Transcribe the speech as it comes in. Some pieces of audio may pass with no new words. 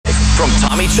from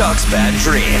Tommy Chuck's Bad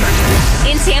Dream.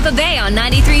 In Tampa Bay on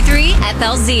 93.3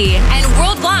 FLZ and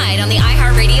worldwide on the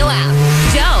iHeart app.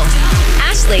 Joe,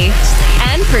 Ashley,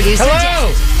 and producer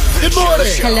Jen. Good morning.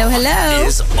 Hello.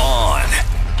 Is on.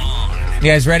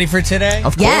 You guys ready for today?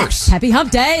 Of Yes. course. Happy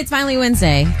hump day. It's finally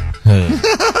Wednesday.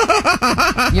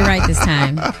 You're right this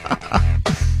time.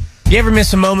 You ever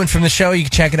miss a moment from the show, you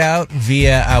can check it out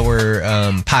via our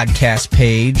podcast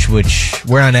page, which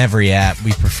we're on every app.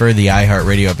 We prefer the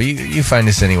iHeart app, but you find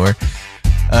us anywhere.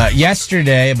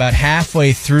 Yesterday, about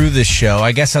halfway through the show,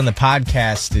 I guess on the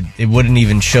podcast, it wouldn't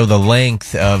even show the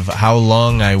length of how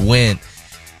long I went,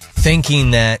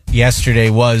 thinking that yesterday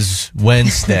was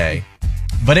Wednesday.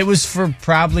 But it was for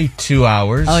probably 2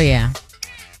 hours. Oh, yeah.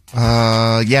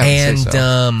 Yeah. And I'd say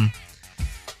so.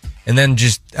 And then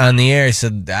just on the air, I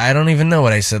said, I don't even know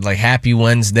what I said, like Happy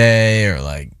Wednesday or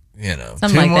like, Something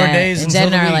 2 like more that. days and until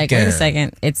Jen the and I are weekend. like, wait a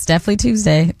second. It's definitely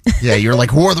Tuesday. Yeah, you're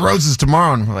like, War of the Roses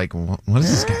tomorrow. And we're like, what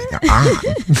is this guy on?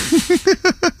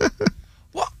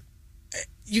 Well,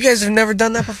 you guys have never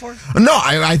done that before? No,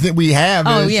 I think we have.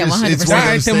 Oh, It's yeah, just- 100%. It's All one of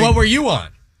right, those then things- what were you on?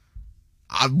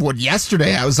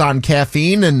 Yesterday I was on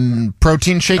caffeine and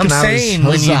protein shake. I'm and I saying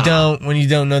was when you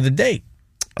don't know the date.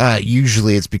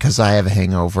 Usually it's because I have a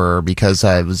hangover or because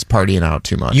I was partying out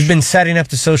too much. You've been setting up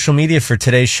the social media for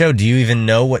today's show. Do you even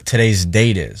know what today's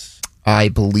date is? I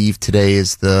believe today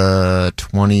is the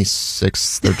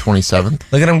 26th or 27th.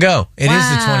 Look at him go. It is the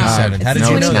Wow. 27th. How It's did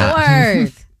the you know that?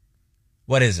 24th.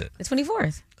 What is it? The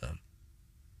 24th.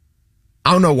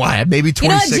 I don't know why. Maybe 26th. You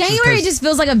know what? is January 'cause- just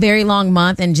feels like a very long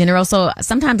month in general. So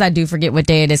sometimes I do forget what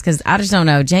day it is because I just don't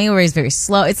know. January is very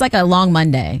slow. It's like a long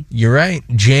Monday. You're right.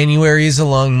 January is a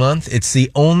long month. It's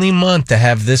the only month to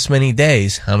have this many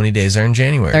days. How many days are in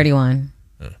January? 31.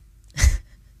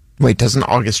 Wait, doesn't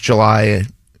August, July?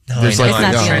 No, There's I know. like- I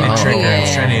was It's not trying the to trick her. I was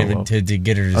end. trying to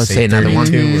get her to I'll say say another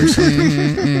 32 one. or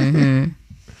something.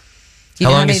 You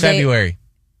How know long many is days- February?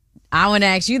 I want to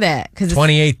ask you that because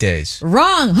 28 days.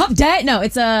 wrong. Hump day. No,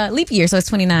 it's a leap year, so it's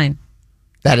 29.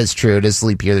 That is true. It is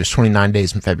leap year. There's 29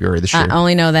 days in February this year. I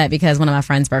only know that because one of my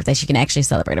friend's birthday, she can actually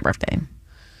celebrate her birthday.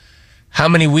 How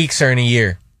many weeks are in a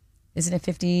year? Isn't it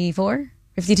 54?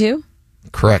 52?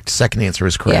 Correct. Second answer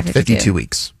is correct. Yeah, 52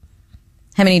 weeks.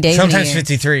 How many days in a Sometimes year?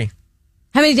 53.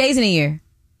 How many days in a year?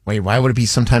 Wait, why would it be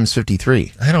sometimes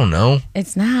 53? I don't know.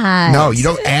 It's not. No, you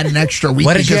don't add an extra week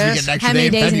What did because you we ask? get an extra How many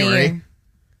day in days in a February. year?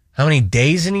 How many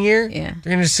days in a year? Yeah.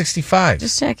 365.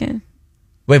 Just checking.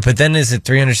 Wait, but then is it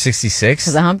 366?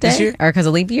 Because of hump this day? year? Or because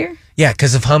of leap year? Yeah,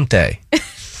 because of hump day.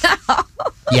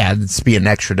 Yeah, it's be an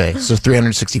extra day. So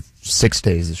 366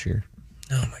 days this year.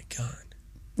 Oh, my God.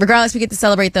 Regardless, we get to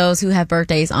celebrate those who have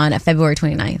birthdays on February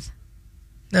 29th.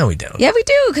 No, we don't. Yeah, we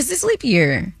do, because it's leap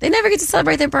year. They never get to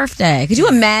celebrate their birthday. Could you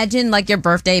imagine, like, your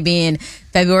birthday being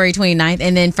February 29th,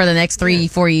 and then for the next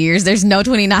 3-4 years, there's no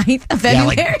 29th of Yeah,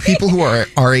 February? like people who are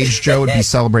our age, Joe, would be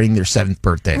celebrating their 7th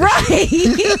birthday. Right.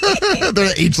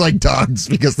 They're aged like dogs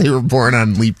because they were born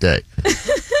on leap day.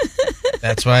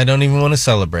 That's why I don't even want to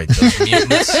celebrate those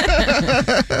mutants.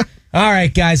 All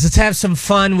right, guys, let's have some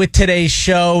fun with today's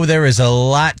show. There is a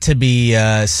lot to be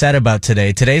said about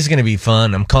today. Today's going to be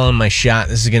fun. I'm calling my shot.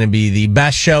 This is going to be the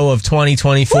best show of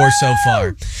 2024 so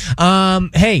far.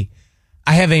 Hey,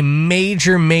 I have a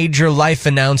major life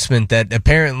announcement that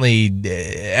apparently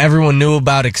everyone knew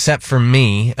about except for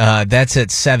me. That's at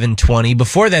 7:20.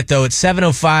 Before that, though, at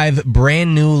 7:05,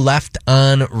 brand new Left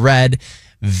on Red.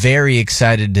 Very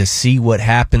excited to see what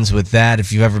happens with that.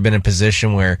 If you've ever been in a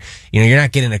position where, you're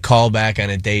not getting a call back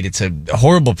on a date, it's a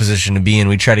horrible position to be in.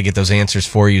 We try to get those answers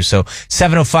for you. So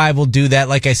 7:05 we'll do that.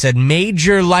 Like I said,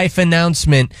 major life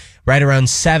announcement right around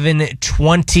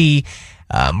 7:20.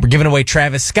 We're giving away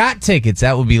Travis Scott tickets.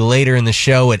 That will be later in the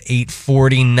show at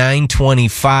 8:40,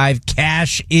 9:25.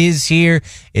 Cash is here.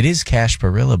 It is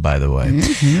Gasparilla, by the way.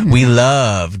 Mm-hmm. We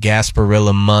love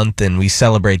Gasparilla month, and we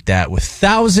celebrate that with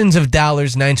thousands of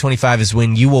dollars. 9:25 is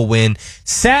when you will win.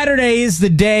 Saturday is the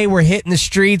day we're hitting the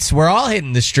streets. We're all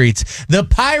hitting the streets. The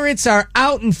Pirates are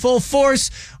out in full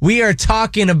force. We are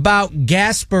talking about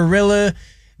Gasparilla,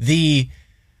 the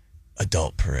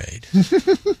adult parade.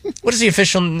 What is the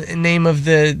official name of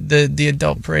the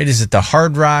adult parade? Is it the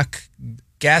Hard Rock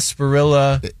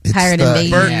Gasparilla Pirate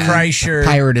Invasion? Bert Kreischer?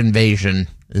 Pirate Invasion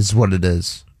is what it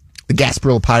is. The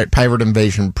Gasparilla Pirate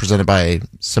Invasion presented by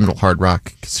Seminole Hard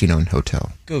Rock Casino and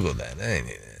Hotel. Google that. That ain't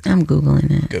it. I'm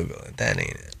Googling it. Google it. That ain't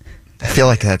it. I feel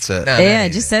like that's it. No, Yeah, it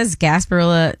just says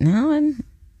Gasparilla. No, and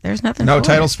there's nothing. No for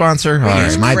title it. sponsor? All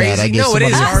right, my bad. I crazy. guess No, it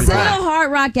is Hard Rock. Seminole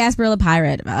Hard Rock Gasparilla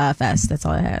Pirate Fest. That's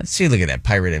all it has. See, look at that.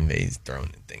 Pirate Invasion throwing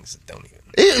in things that don't even.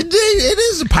 It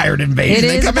is a pirate invasion. It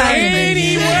They is come a out pirate and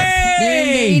invasion. invade. They're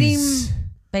invading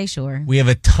Bay Shore. We have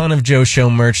a ton of Joe Show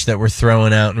merch that we're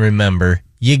throwing out. And remember,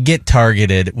 you get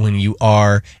targeted when you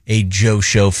are a Joe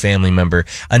Show family member.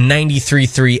 A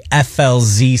 93.3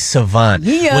 FLZ Savant.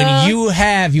 Yeah. When you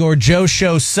have your Joe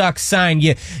Show sucks sign,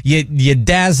 you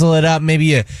dazzle it up. Maybe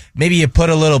you put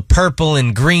a little purple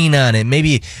and green on it.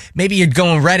 Maybe you're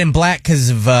going red and black because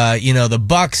of the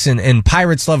Bucks and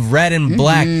Pirates love red and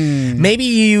black. Maybe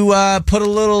you put a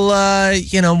little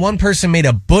one person made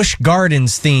a Busch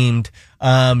Gardens themed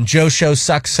Joe Show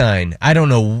sucks sign. I don't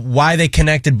know why they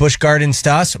connected Busch Gardens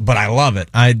to us, but I love it.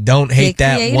 I don't hate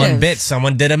that one bit.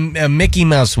 Someone did a Mickey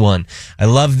Mouse one. I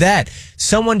love that.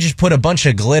 Someone just put a bunch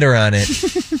of glitter on it.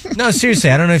 No,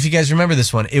 seriously, I don't know if you guys remember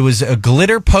this one. It was a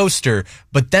glitter poster,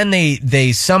 but then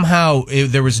they somehow,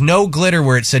 there was no glitter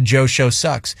where it said Joe Show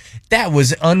sucks. That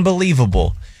was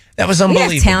unbelievable. That was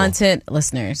unbelievable. We have talented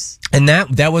listeners. And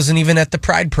that wasn't even at the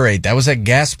Pride Parade. That was at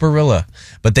Gasparilla.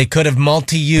 But they could have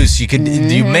multi-use. You could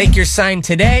you make your sign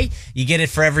today, you get it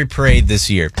for every parade this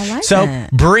year. I like so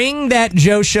that. Bring that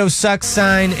Joe Show sucks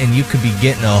sign, and you could be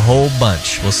getting a whole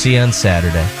bunch. We'll see you on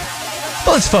Saturday.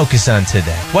 But let's focus on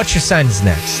today. What's your signs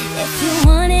next? If you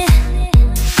want it,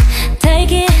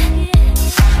 take it.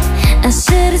 I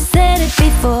should have said it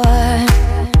before.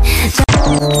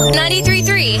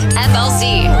 93.3 FLZ.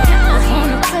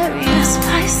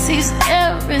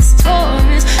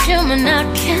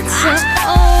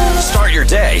 Start your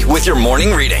day with your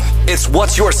morning reading. It's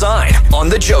What's Your Sign on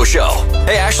The Joe Show.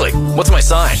 Hey, Ashley, what's my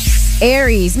sign?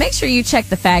 Aries, make sure you check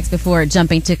the facts before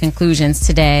jumping to conclusions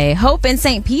today. Hope in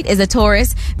St. Pete is a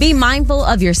Taurus. Be mindful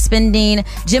of your spending.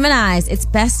 Geminis, it's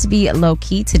best to be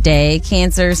low-key today.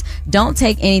 Cancers, don't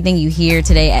take anything you hear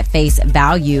today at face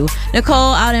value.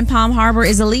 Nicole out in Palm Harbor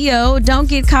is a Leo. Don't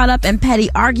get caught up in petty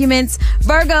arguments.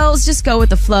 Virgos, just go with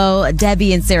the flow.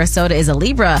 Debbie in Sarasota is a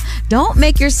Libra. Don't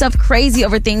make yourself crazy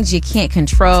over things you can't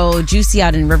control. Juicy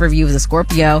out in Riverview is a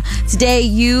Scorpio. Today,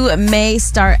 your day may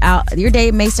start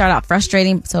out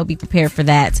frustrating, so be prepared for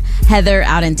that. Heather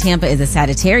out in Tampa is a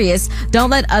Sagittarius. Don't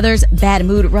let others' bad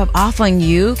mood rub off on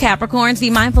you. Capricorns, be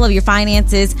mindful of your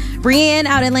finances. Brienne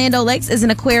out in Land O'Lakes is an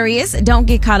Aquarius. Don't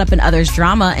get caught up in others'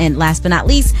 drama. And last but not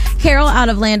least, Carol out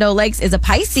of Land O'Lakes is a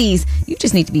Pisces. You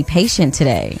just need to be patient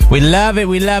today. We love it.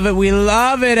 We love it. We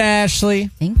love it, Ashley.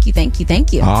 Thank you. Thank you.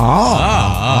 Thank you.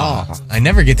 Oh. I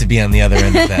never get to be on the other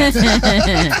end of that.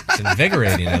 It's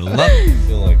invigorating. I love it. I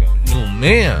feel like a little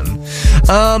man.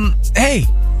 Hey,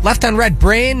 Left on Red,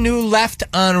 brand new Left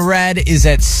on Red is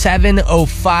at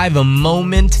 7:05, a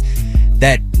moment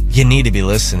that you need to be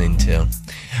listening to.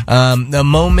 The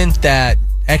moment that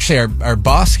actually our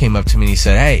boss came up to me and he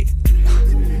said, hey,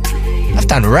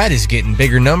 Left on Red is getting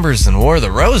bigger numbers than War of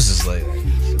the Roses lately.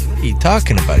 What are you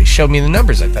talking about? He showed me the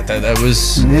numbers. I thought that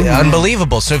was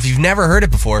unbelievable. So if you've never heard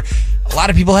it before, a lot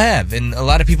of people have, and a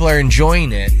lot of people are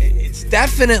enjoying it. It's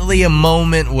definitely a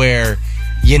moment where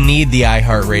you need the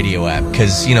iHeart Radio app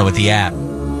because, with the app,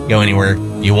 go anywhere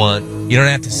you want. You don't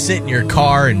have to sit in your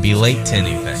car and be late to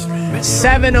anything.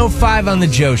 7:05 on The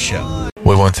Joe Show.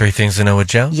 We want 3 things to know with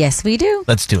Joe? Yes, we do.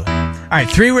 Let's do it. All right,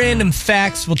 3 random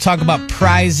facts. We'll talk about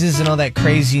prizes and all that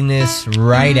craziness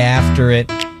right after it.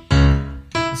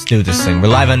 Let's do this thing. We're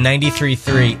live on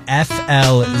 93.3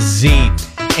 FLZ.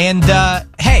 And,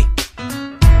 hey,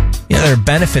 there are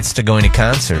benefits to going to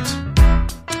concerts.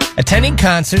 Attending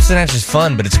concerts is not just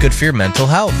fun, but it's good for your mental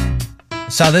health. I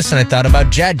saw this and I thought about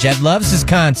Jed. Jed loves his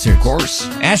concerts. Of course.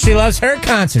 Ashley loves her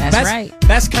concerts. That's right.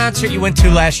 Best concert you went to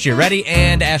last year. Ready?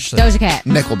 And Ashley. Doja Cat.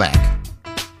 Nickelback.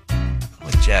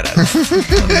 With Jed.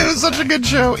 It was such a good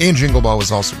show. And Jingle Ball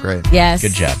was also great. Yes.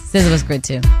 Good job. SZA was good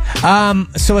too.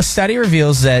 So a study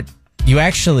reveals that you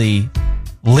actually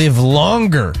live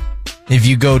longer if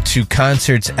you go to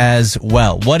concerts as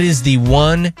well. What is the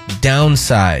one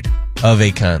downside of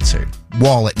a concert?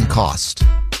 Wallet and cost.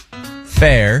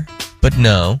 Fair, but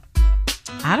no.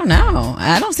 I don't know.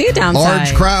 I don't see a downside.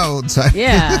 Large crowds.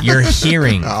 Yeah. You're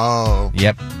hearing. Oh.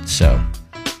 Yep. So,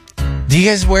 do you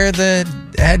guys wear the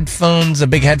headphones, the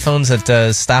big headphones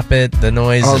that stop it, the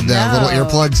noise? Oh, and the No. little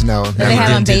earplugs? No. Do they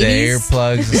have on do the babies?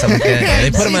 earplugs and stuff like that? Yeah,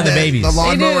 they put them on the babies. The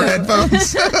lawnmower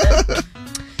headphones.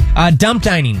 Dump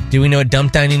dining. Do we know what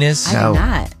dump dining is? I do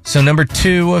not. So number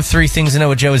 2 of 3 things to know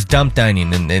with Joe is dump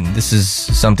dining, and this is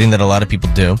something that a lot of people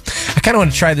do. I kind of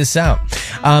want to try this out.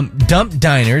 Dump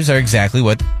diners are exactly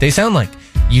what they sound like.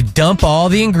 You dump all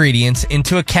the ingredients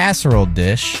into a casserole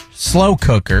dish, slow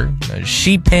cooker, a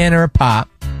sheet pan or a pot,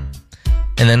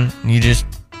 and then you just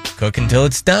cook until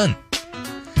it's done.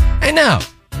 I know,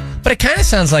 but it kind of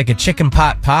sounds like a chicken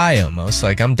pot pie almost.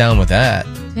 Like, I'm down with that.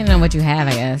 Depending on what you have,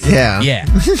 I guess. Yeah. Yeah.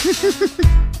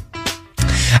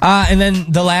 And then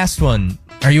the last one,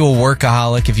 Are you a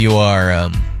workaholic? If you are,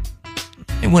 I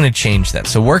want to change that.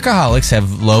 So workaholics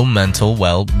have low mental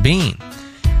well-being,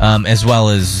 as well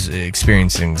as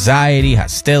experiencing anxiety,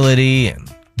 hostility,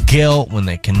 and guilt when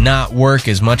they cannot work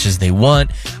as much as they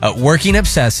want. Working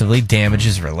obsessively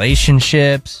damages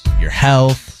relationships, your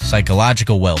health,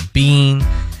 psychological well-being.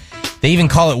 They even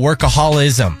call it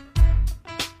workaholism.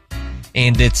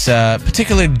 And it's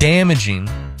particularly damaging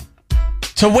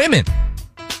to women.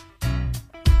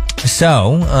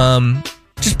 So,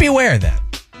 just be aware of that.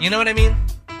 You know what I mean?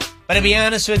 But to be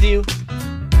honest with you,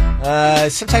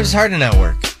 sometimes it's hard to not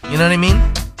work. You know what I mean?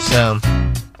 So,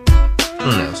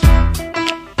 who knows?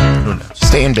 Who knows?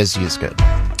 Staying busy is good.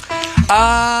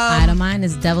 Idle mind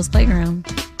is devil's playground.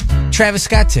 Travis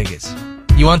Scott tickets.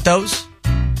 You want those?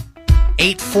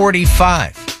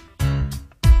 $845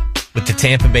 with the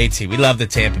Tampa Bay Tea. We love the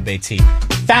Tampa Bay Tea.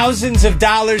 Thousands of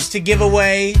dollars to give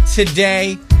away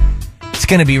today. It's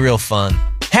going to be real fun.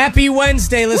 Happy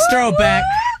Wednesday. Let's throw it back.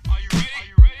 I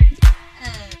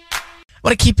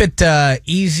want to keep it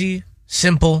easy,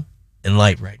 simple, and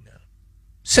light right now.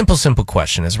 Simple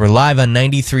question. As we're live on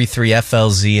 93.3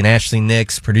 FLZ and Ashley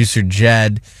Nix, producer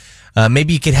Jed,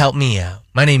 maybe you could help me out.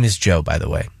 My name is Joe, by the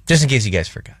way, just in case you guys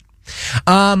forgot.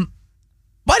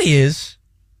 What is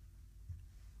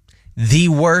the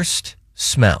worst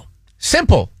smell?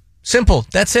 Simple.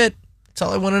 That's it. That's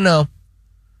all I want to know.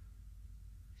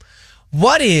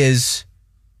 What is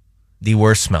the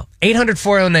worst smell?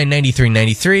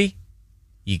 800-409-9393.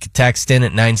 You can text in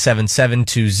at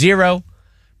 97720.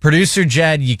 Producer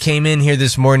Jed, you came in here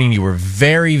this morning. You were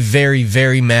very, very,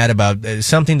 very mad about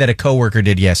something that a coworker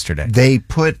did yesterday. They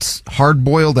put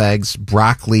hard-boiled eggs,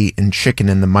 broccoli, and chicken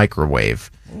in the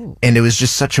microwave. Ooh. And it was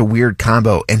just such a weird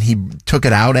combo. And he took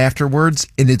it out afterwards,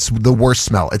 and it's the worst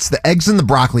smell. It's the eggs and the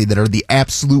broccoli that are the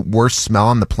absolute worst smell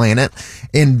on the planet.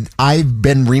 And I've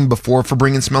been reamed before for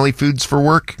bringing smelly foods for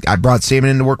work. I brought salmon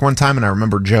into work one time, and I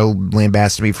remember Joe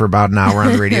lambasted me for about an hour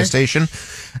on the radio station.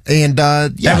 And yeah,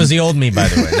 that was the old me, by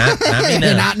the way. Not me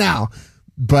now. Not now.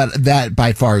 But that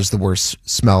by far is the worst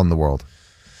smell in the world.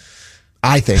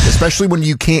 I think, especially when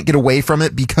you can't get away from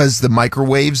it because the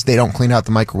microwaves, they don't clean out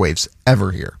the microwaves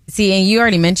ever here. See, and you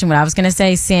already mentioned what I was going to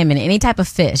say, salmon, any type of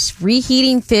fish.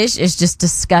 Reheating fish is just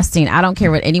disgusting. I don't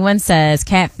care what anyone says,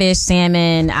 catfish,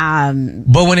 salmon.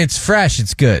 But when it's fresh,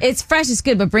 it's good. It's fresh, it's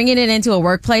good, but bringing it into a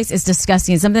workplace is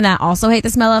disgusting. Something I also hate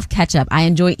the smell of, ketchup. I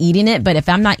enjoy eating it, but if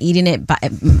I'm not eating it,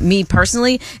 me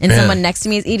personally, and someone next to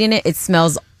me is eating it, it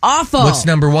smells awful. What's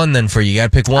number one then for you? You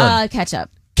got to pick one. Ketchup.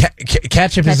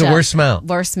 Ketchup is the worst smell.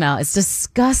 Worst smell. It's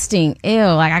disgusting. Ew.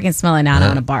 Like I can smell it now and I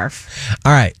want to barf.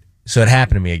 All right. So it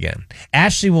happened to me again.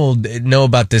 Ashley will know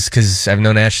about this because I've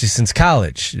known Ashley since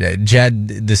college.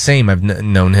 Jed, the same. I've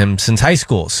known him since high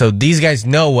school. So these guys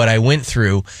know what I went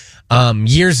through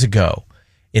years ago.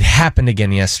 It happened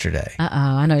again yesterday.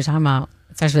 I know what you're talking about.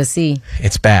 It starts with a C.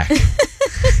 It's back.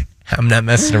 I'm not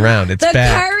messing around. It's back.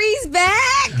 The curry's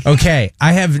back. Okay.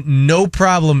 I have no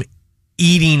problem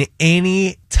eating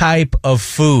any type of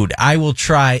food. I will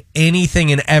try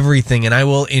anything and everything, and I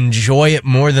will enjoy it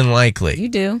more than likely. You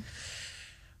do.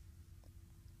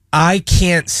 I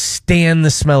can't stand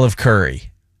the smell of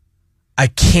curry. I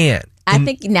can't. I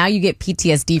think now you get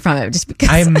PTSD from it just because.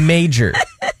 I'm major.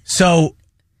 So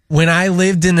when I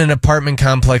lived in an apartment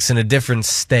complex in a different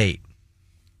state,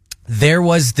 there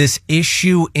was this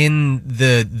issue in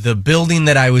the building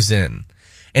that I was in.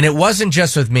 And it wasn't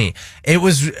just with me. It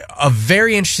was a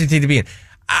very interesting thing to be in.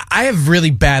 I have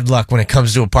really bad luck when it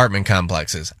comes to apartment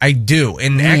complexes. I do.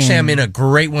 And actually, I'm in a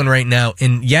great one right now.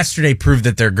 And yesterday proved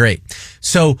that they're great.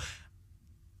 So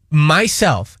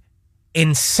myself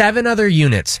and 7 other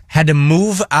units had to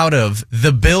move out of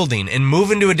the building and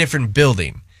move into a different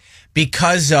building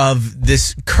because of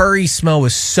this curry smell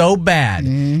was so bad.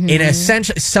 In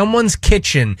essentially someone's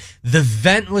kitchen, the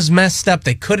vent was messed up.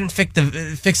 They couldn't fix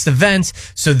the vents,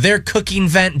 so their cooking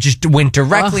vent just went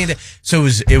directly into. So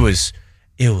it was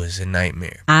a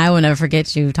nightmare. I will never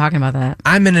forget you talking about that.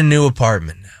 I'm in a new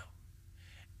apartment now,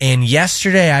 and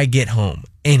yesterday I get home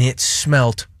and it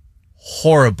smelled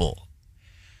horrible.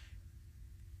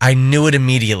 I knew it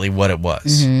immediately what it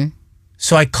was.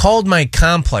 So I called my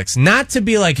complex, not to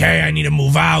be like, hey, I need to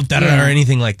move out, or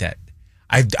anything like that.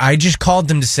 I just called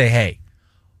them to say, hey,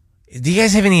 do you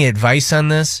guys have any advice on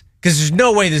this? Because there's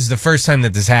no way this is the first time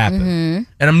that this happened.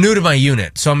 And I'm new to my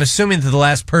unit, so I'm assuming that the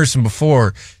last person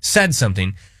before said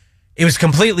something. It was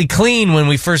completely clean when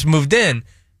we first moved in.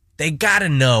 They got to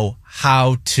know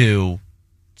how to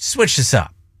switch this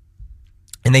up.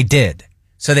 And they did.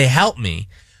 So they helped me.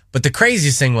 But the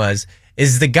craziest thing was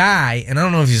is the guy, and I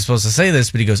don't know if he's supposed to say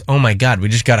this, but he goes, "Oh my God, we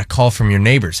just got a call from your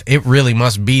neighbors. It really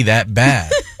must be that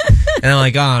bad." And I'm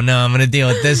like, "Oh no, I'm going to deal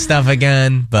with this stuff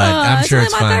again," but I'm sure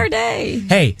it's my fine. third day.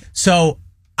 Hey, so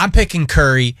I'm picking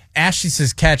curry. Ashley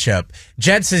says ketchup.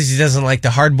 Jed says he doesn't like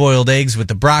the hard-boiled eggs with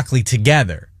the broccoli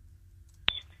together.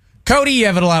 Cody, you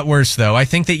have it a lot worse, though. I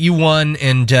think that you won,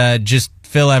 and just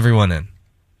fill everyone in.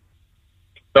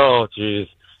 Oh, jeez.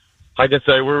 Like I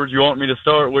say, where would you want me to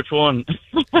start? Which one?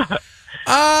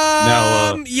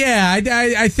 Yeah,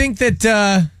 I think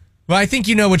that, I think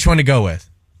you know which one to go with.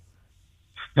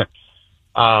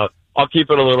 I'll keep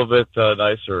it a little bit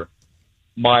nicer.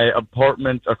 My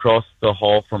apartment across the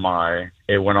hall from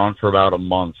it went on for about a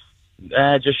month,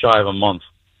 just shy of a month,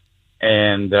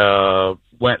 and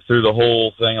went through the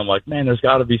whole thing. I'm like, man, there's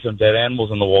got to be some dead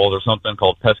animals in the walls or something.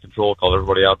 Called pest control, called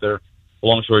everybody out there.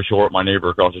 Long story short, my neighbor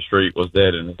across the street was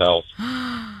dead in his house.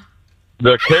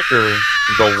 The kicker,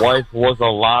 the wife was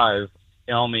alive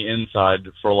on the inside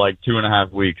for like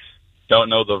 2.5 weeks. Don't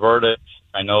know the verdict.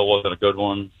 I know it wasn't a good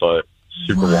one, but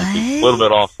super wonky. A little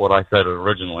bit off what I said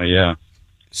originally, yeah.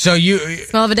 So you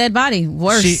Smell of a dead body.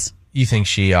 Worse. you think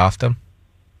she offed him?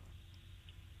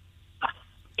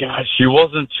 God, she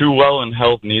wasn't too well in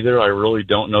health neither. I really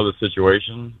don't know the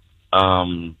situation.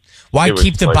 Why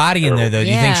keep the body in there, though? Do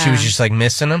you think she was just like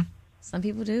missing him? Some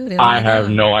people do. I have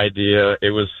no idea.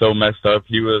 It was so messed up.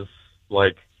 He was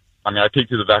like, I peeked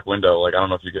through the back window. Like, I don't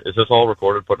know if you is this all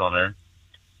recorded, put on air?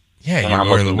 Yeah,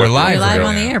 we're live. You're live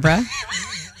on the air, bro.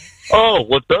 Oh,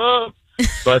 what's up?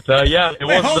 But yeah, it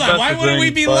wasn't hold the on. best Why of wouldn't we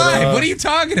things, be but, live? What are you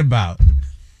talking about?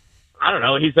 I don't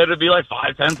know. He said it'd be like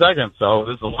 5-10 seconds, so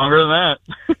this is longer than that.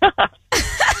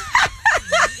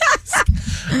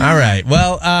 All right.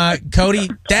 Well, Cody,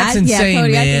 that's insane,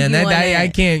 Cody, man. I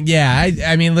can't. Yeah.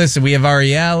 I mean, listen, we have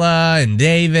Ariella and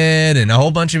David and a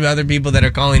whole bunch of other people that are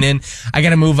calling in. I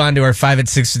got to move on to our 5 at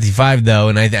 6:55 though,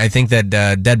 and I think that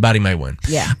Dead Body might win.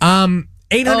 Yeah.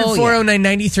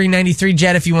 800-409-9393,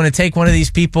 Jed, if you want to take one of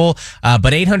these people.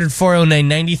 But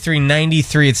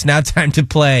 800-409-9393. It's now time to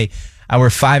play our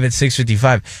 5 at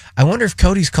 6:55. I wonder if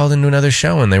Cody's called into another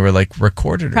show and they were like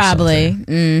recorded or Probably. something.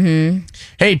 Mm-hmm.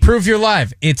 Hey, prove you're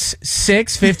live. It's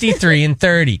 6, 53, and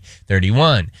 30,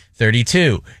 31,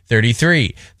 32,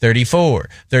 33, 34,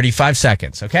 35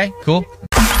 seconds. Okay, cool?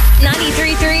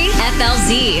 93.3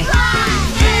 FLZ.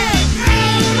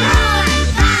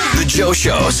 The Joe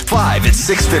Show's 5 at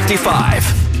 6:55.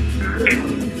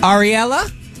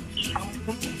 Ariella?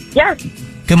 Yes.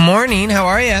 Good morning. How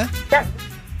are you? Yes.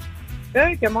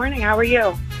 Good. Good morning. How are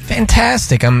you?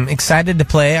 Fantastic. I'm excited to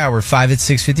play our 5 at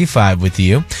 6:55 with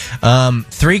you.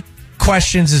 3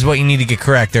 questions is what you need to get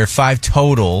correct. There are 5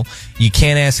 total. You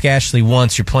can't ask Ashley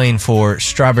once. You're playing for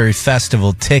Strawberry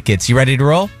Festival tickets. You ready to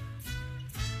roll?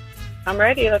 I'm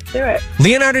ready. Let's do it.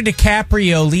 Leonardo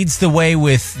DiCaprio leads the way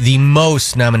with the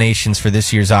most nominations for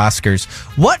this year's Oscars.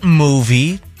 What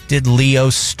movie did Leo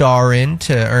star in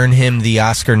to earn him the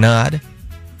Oscar nod?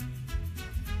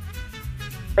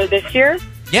 For this year?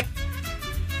 Yep.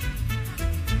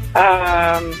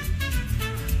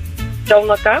 Don't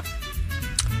Look Up.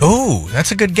 Ooh,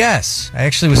 that's a good guess. I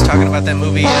actually was talking about that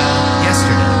movie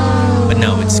yesterday. But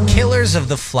no, it's Killers of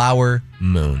the Flower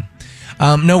Moon.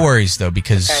 No worries, though,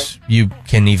 because you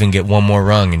can even get one more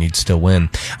wrong and you'd still win.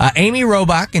 Amy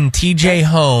Robach and TJ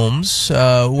Holmes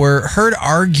were heard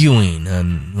arguing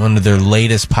on one of their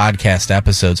latest podcast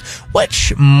episodes.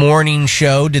 Which morning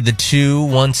show did the two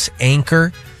once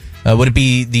anchor? Would it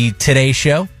be the Today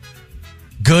Show,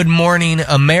 Good Morning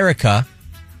America,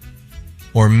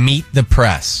 or Meet the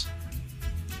Press?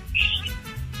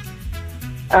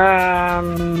 Can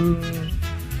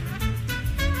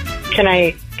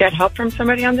I get help from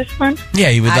somebody on this one? Yeah,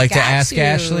 you would I like to got ask you.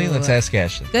 Ashley? Let's ask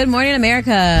Ashley. Good morning, America.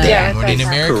 Yeah, Good Morning that's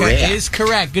America correct. is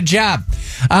correct. Good job.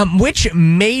 Which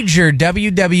major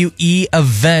WWE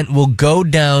event will go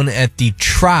down at the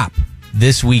Trop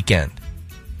this weekend?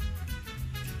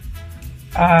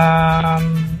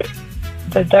 The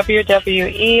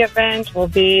WWE event will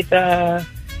be the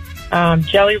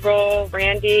Jelly Roll,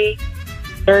 Randy,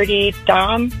 Dirty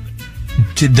Dom.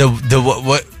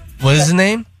 What is the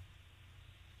name?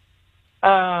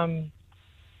 The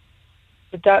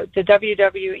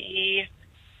WWE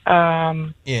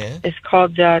is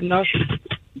called at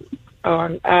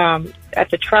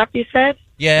the Trop, you said?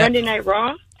 Yeah. Monday Night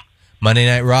Raw? Monday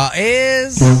Night Raw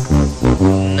is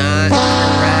not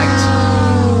correct.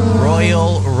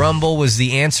 Royal Rumble was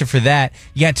the answer for that.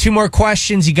 You got 2 more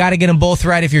questions. You got to get them both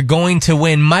right if you're going to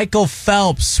win. Michael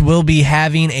Phelps will be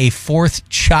having a 4th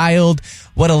child.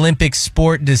 What Olympic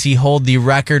sport does he hold the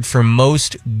record for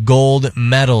most gold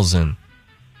medals in?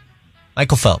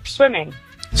 Michael Phelps. Swimming.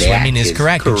 Swimming is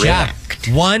correct. Good job.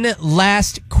 One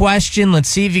last question. Let's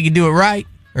see if you can do it right,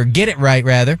 or get it right,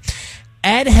 rather.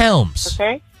 Ed Helms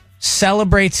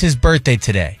celebrates his birthday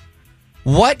today.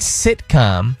 What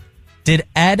sitcom did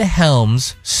Ed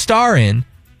Helms star in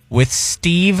with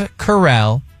Steve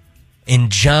Carell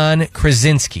and John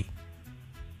Krasinski?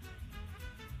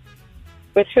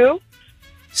 With who?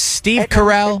 Steve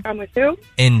Carell I'm with who?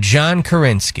 and John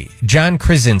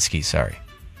Krasinski, sorry.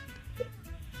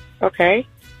 Okay.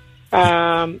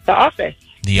 The Office.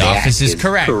 The Office is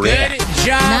correct. Good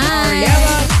job,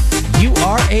 Ariella. You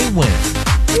are a winner.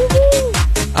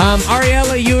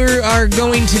 Ariella, you are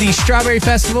going to the Strawberry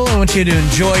Festival. I want you to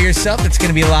enjoy yourself. It's going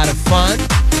to be a lot of fun.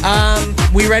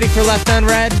 We ready for Left on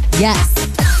Red? Yes.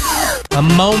 A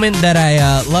moment that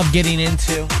I love getting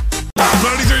into.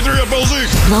 93.3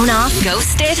 FLZ. Blown off,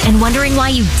 ghosted, and wondering why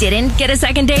you didn't get a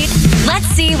second date? Let's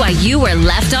see why you were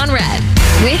left on red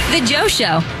with The Joe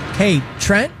Show. Hey,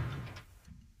 Trent?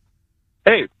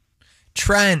 Hey.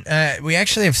 Trent, we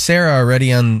actually have Sarah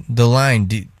already on the line.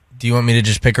 Do you want me to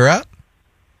just pick her up?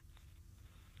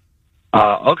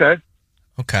 Okay.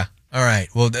 Okay. All right.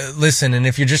 Well, listen, and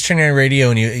if you're just turning on radio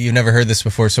and you've never heard this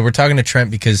before, so we're talking to Trent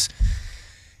because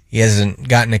he hasn't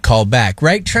gotten a call back.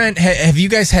 Right, Trent? Have you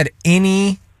guys had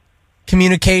any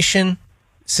communication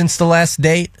since the last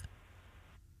date?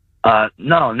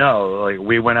 No. Like,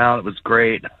 we went out. It was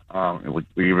great.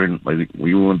 We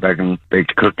went back and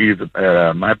baked cookies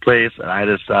at my place, and I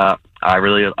just I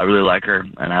really like her,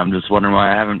 and I'm just wondering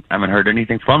why I haven't heard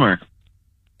anything from her.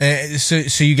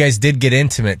 So you guys did get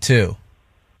intimate too?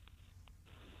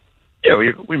 Yeah,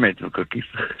 we made some cookies.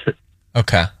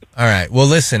 Okay. All right. Well,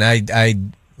 listen,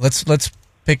 let's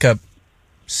pick up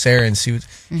Sarah and see what.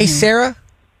 Mm-hmm. Hey, Sarah.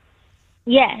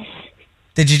 Yes.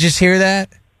 Did you just hear that?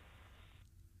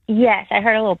 Yes, I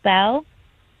heard a little bell.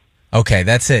 Okay,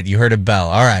 that's it. You heard a bell.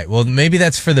 All right. Well, maybe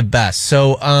that's for the best.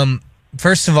 So,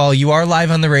 first of all, you are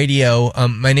live on the radio.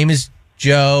 My name is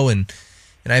Joe, and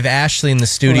I have Ashley in the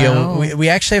studio. We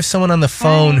actually have someone on the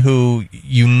phone who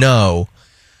you know.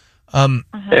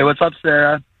 Hey, what's up,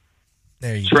 Sarah?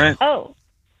 There you Trent. go. Oh,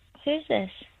 who's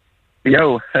this?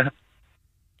 Yo. How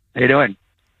you doing?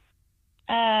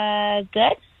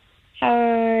 Good. How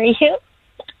are you?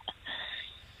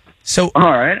 So,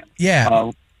 all right. Yeah.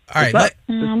 All right.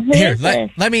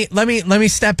 Let me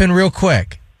step in real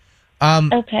quick.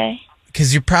 Okay.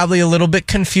 Because you're probably a little bit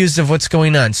confused of what's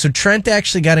going on. So Trent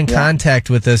actually got in contact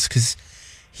with us because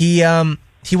he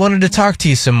wanted to talk to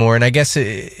you some more, and I guess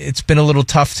it's been a little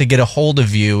tough to get a hold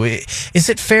of you. Is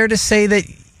it fair to say that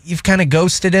you've kind of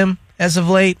ghosted him as of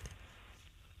late?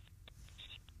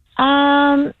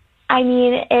 I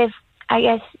mean, I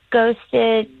guess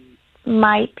ghosted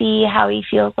might be how he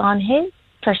feels on his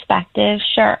perspective,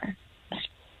 sure. What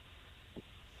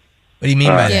do you mean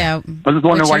by that? Yeah. I was just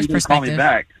wondering why you didn't call me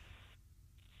back.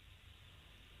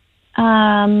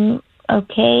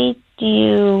 Okay. Do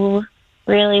you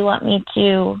really want me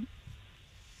to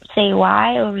say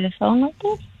why over the phone like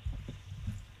this?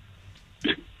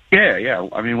 Yeah.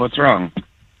 I mean, what's wrong?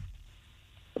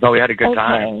 I thought we had a good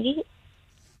time.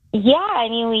 Yeah, I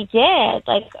mean, we did.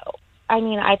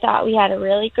 I thought we had a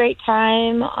really great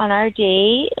time on our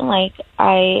date. Like,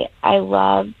 I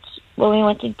loved when we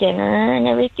went to dinner and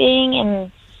everything, and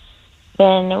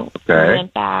then we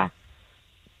went back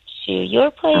to your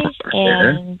place,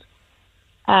 and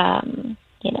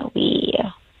we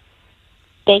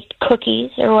baked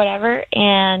cookies or whatever,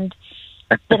 and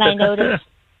then I noticed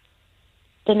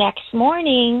the next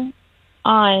morning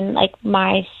on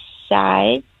my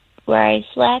side where I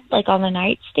slept, on the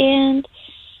nightstand,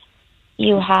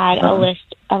 you had a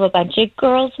list of a bunch of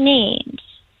girls' names,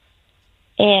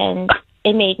 and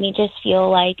it made me just feel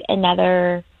like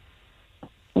another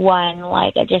one,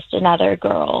 just another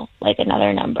girl,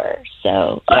 another number.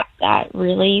 So that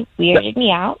really weirded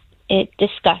me out. It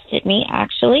disgusted me,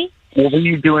 actually. What were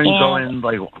you doing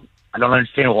I don't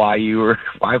understand why did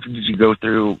you go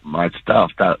through my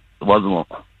stuff? That wasn't...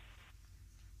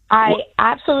 I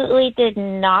absolutely did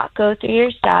not go through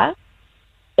your stuff.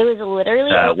 It was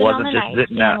literally open on the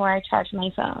nightstand where I charged my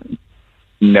phone.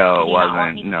 No, it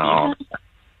wasn't. No.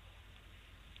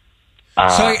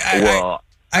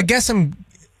 I guess I'm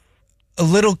a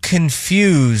little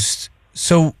confused.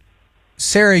 So,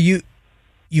 Sarah, you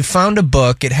found a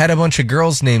book. It had a bunch of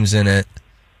girls' names in it.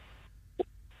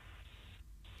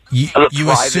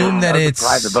 You assume that it's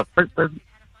private book.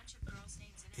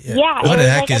 Yeah. What the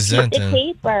heck is that?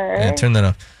 Paper. Yeah, turn that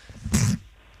off.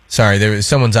 Sorry,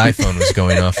 someone's iPhone was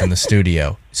going off in the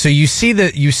studio. So you see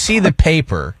the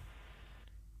paper.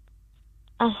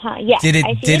 Yeah.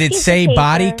 Did it say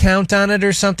body count on it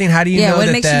or something? How do you know what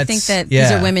that makes you think that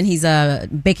these are women he's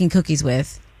baking cookies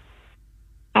with?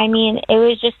 I mean, it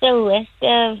was just a list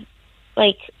of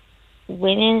like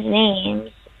women's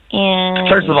names, and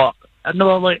first of all,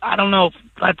 no, like I don't know if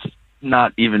that's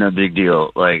not even a big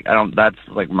deal. Like I don't. That's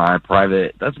like my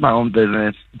private. That's my own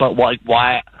business. But like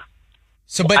why?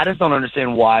 So, but I just don't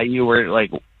understand why you were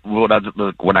like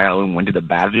when I went to the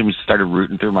bathroom, you started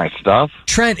rooting through my stuff.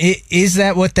 Trent, is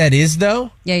that what that is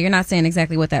though? Yeah, you're not saying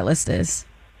exactly what that list is.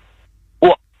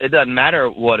 Well, it doesn't matter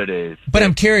what it is. But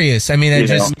I'm curious. I mean,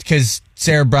 because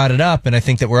Sarah brought it up, and I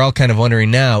think that we're all kind of wondering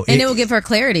now. And it will give her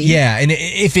clarity. Yeah, and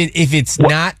if it's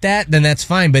not that, then that's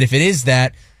fine. But if it is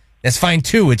that, that's fine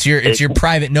too. It's your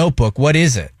private notebook. What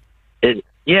is it?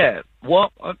 Yeah.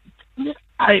 Well,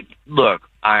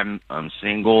 I'm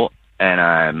single, and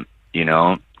I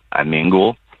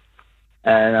mingle,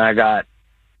 and I got,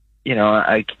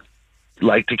 I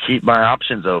like to keep my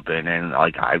options open, and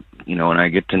like when I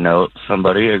get to know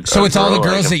somebody. So it's all the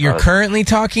girls that you're currently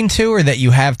talking to, or that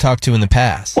you have talked to in the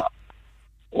past?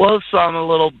 Well, some a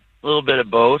little bit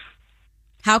of both.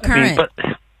 How current? But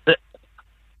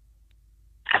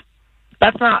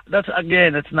that's not the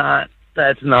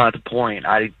point.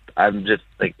 I'm just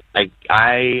like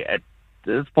I at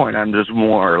this point I'm just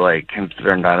more like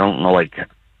concerned. I don't know, like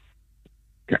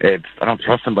I don't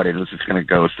trust somebody who's just going to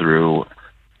go through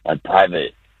a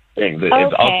private thing.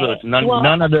 It's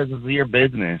none of this is your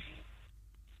business.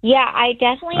 Yeah, I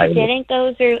definitely didn't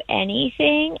go through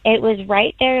anything. It was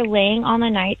right there laying on the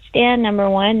nightstand, number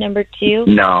one. Number two,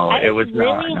 it was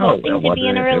really hoping to be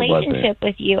in a relationship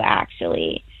with you,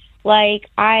 actually. Like,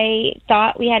 I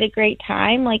thought we had a great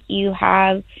time. Like, you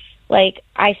have, like,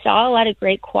 I saw a lot of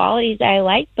great qualities that I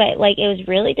liked, but, like, it was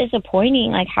really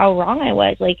disappointing, like, how wrong I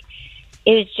was. Like,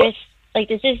 it was just, like,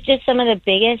 this is just some of the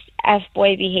biggest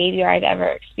F-boy behavior I've ever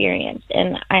experienced,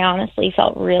 and I honestly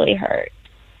felt really hurt.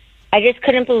 I just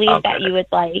couldn't believe that you would,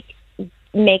 like,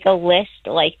 make a list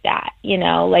like that,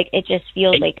 Like, it just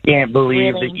feels like... I can't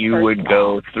believe really that you would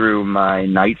go through my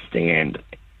nightstand.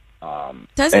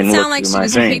 Doesn't sound like she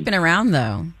was creeping around,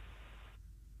 though.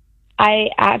 I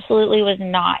absolutely was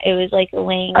not. It was, like,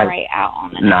 laying right out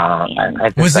on the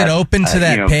nightstand. Was it open to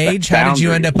that page? How did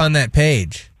you end up on that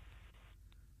page?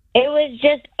 It was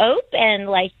just open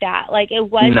like that. Like, it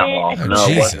wasn't...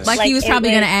 Jesus. Like he was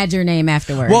probably going to add your name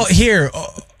afterwards. Well, here...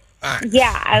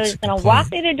 yeah, I was going to walk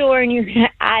through the door and you're going to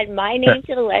add my name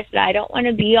to the list, but I don't want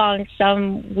to be on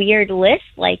some weird list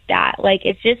like that. Like,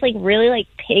 it's just, like, really, like,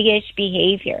 piggish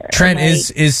behavior. Trent, like,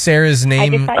 is Sarah's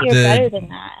name I just thought you were better than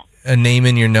that. A name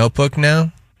in your notebook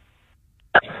now?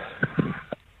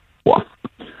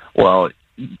 Well,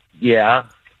 yeah.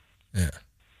 Yeah.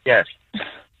 Yes.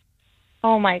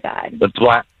 Oh, my God. That's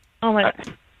why. Oh, my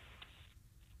God.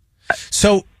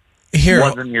 So... Here,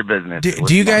 wasn't your business.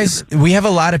 Do you guys? We have a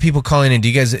lot of people calling in. Do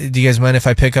you guys mind if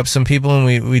I pick up some people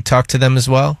and we talk to them as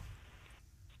well?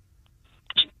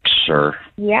 Sure.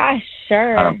 Yeah,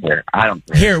 sure. I don't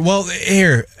care. Here.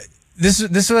 This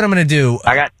is what I'm going to do.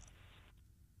 I got.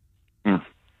 Go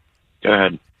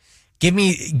ahead. Give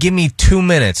me 2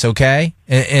 minutes, okay?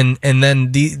 And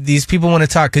then these people want to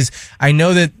talk because I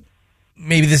know that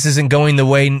maybe this isn't going the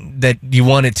way that you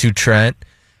want it to, Trent.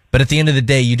 But at the end of the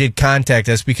day, you did contact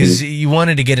us because you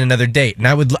wanted to get another date, and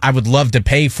I would love to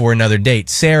pay for another date.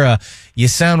 Sarah, you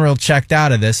sound real checked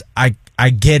out of this. I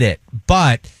get it,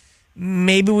 but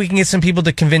maybe we can get some people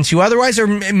to convince you otherwise, or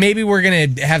maybe we're gonna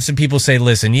have some people say,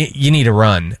 "Listen, you need to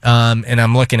run." And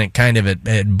I'm looking at kind of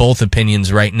at both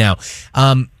opinions right now.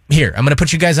 Here, I'm gonna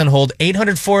put you guys on hold.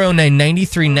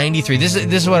 800-409-9393. This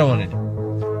is what I want to do.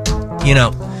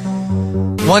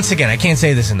 Once again, I can't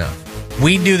say this enough.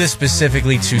 We do this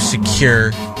specifically to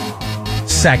secure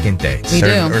second dates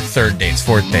or third dates,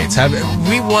 fourth dates.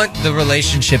 We want the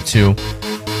relationship to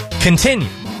continue.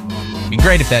 It'd be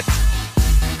great if that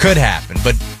could happen,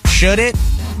 but should it?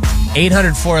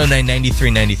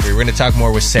 800-409-9393. We're going to talk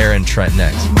more with Sarah and Trent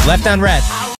next. Left on Red.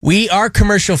 We are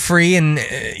commercial free, and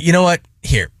you know what?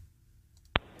 Here.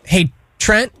 Hey,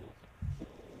 Trent?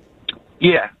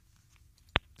 Yeah.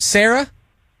 Sarah?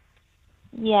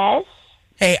 Yes?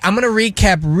 Hey, I'm going to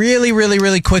recap really, really,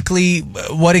 really quickly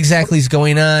what exactly is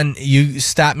going on. You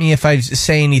stop me if I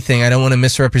say anything. I don't want to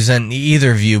misrepresent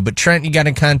either of you. But Trent, you got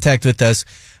in contact with us.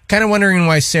 Kind of wondering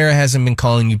why Sarah hasn't been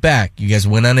calling you back. You guys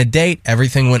went on a date.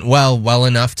 Everything went well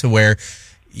enough to where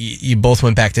you both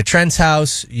went back to Trent's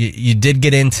house. You did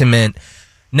get intimate.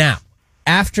 Now,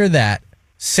 after that,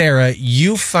 Sarah,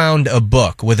 you found a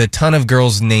book with a ton of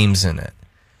girls' names in it.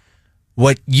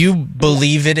 What you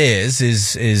believe it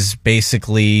is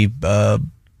basically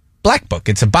black book.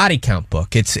 It's a body count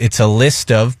book. It's a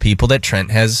list of people that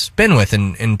Trent has been with.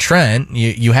 And Trent,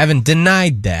 you haven't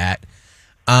denied that.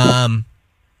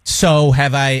 So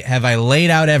have I laid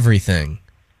out everything?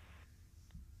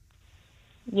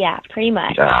 Yeah, pretty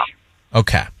much.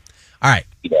 Okay. All right.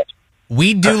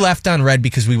 We do left on red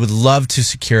because we would love to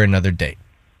secure another date.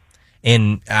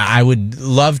 And I would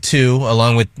love to,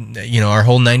 along with, our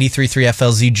whole 93.3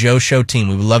 FLZ Joe Show team,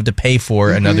 we would love to pay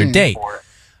for another date.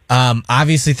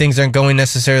 Obviously, things aren't going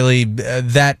necessarily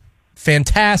that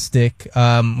fantastic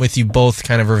with you both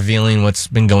kind of revealing what's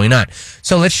been going on.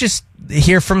 So let's just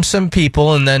hear from some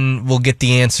people, and then we'll get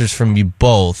the answers from you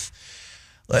both.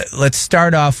 Let's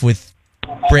start off with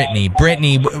Brittany.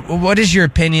 Brittany, what is your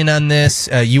opinion on this?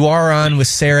 You are on with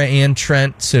Sarah and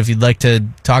Trent, so if you'd like to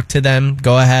talk to them,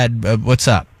 go ahead. What's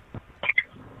up?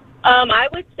 I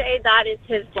would say that is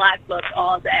his black book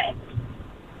all day.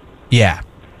 Yeah.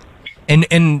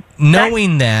 And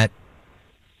knowing that,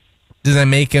 does that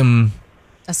make him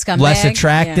a scumbag? Less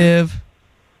attractive?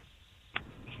 Yeah.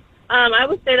 I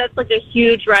would say that's like a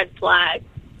huge red flag.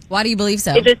 Why do you believe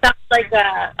so? It just sounds like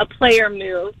a player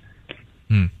move.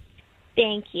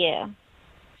 Thank you.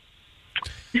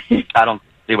 I don't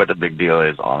see what the big deal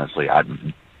is, honestly.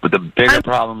 But the bigger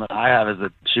problem that I have is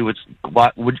that she would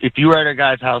if you were at a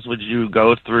guy's house, would you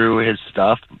go through his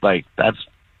stuff? Like, that's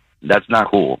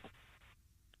not cool.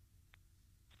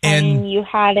 I mean, you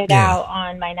had it out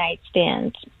on my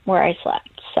nightstand where I slept,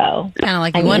 so kind of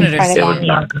like you wanted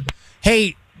her to.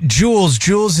 Hey, Jules.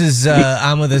 Jules is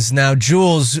on with us now.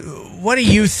 Jules, what do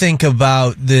you think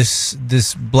about this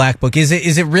black book? Is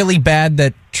it really bad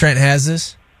that Trent has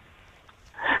this?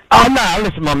 Oh, no,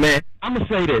 listen, my man. I'm going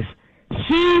to say this.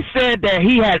 She said that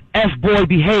he had F-boy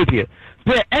behavior.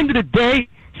 But at the end of the day,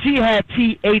 she had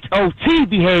THOT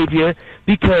behavior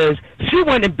because she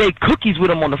went and baked cookies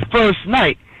with him on the first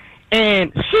night.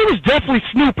 And she was definitely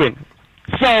snooping.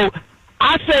 So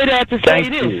I say that to say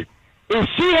this. If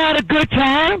she had a good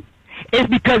time, it's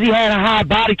because he had a high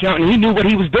body count and he knew what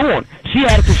he was doing. She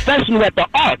had a professional at the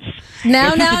arts.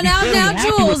 Now,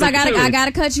 Jules, I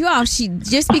gotta cut you off. She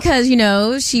just because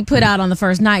she put out on the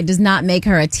first night does not make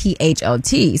her a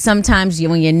THOT. Sometimes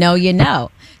when you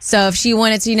know. So if she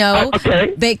wanted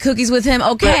to, bake cookies with him,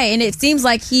 okay. And it seems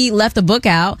like he left the book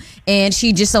out, and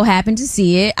she just so happened to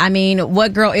see it. I mean,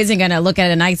 what girl isn't gonna look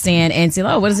at a nightstand and say,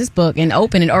 "Oh, what is this book?" and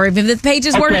open it, or if the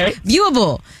pages were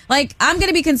viewable? Like, I'm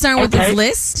gonna be concerned with this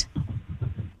list.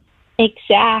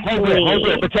 Exactly.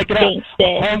 Homegirl, but check it out.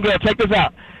 Homegirl, check this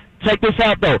out. Check this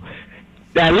out, though.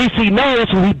 At least he knows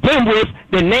who he's been with,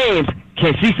 the names.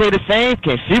 Can she say the same?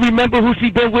 Can she remember who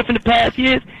she's been with in the past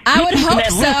years? I would hope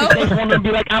so. They want to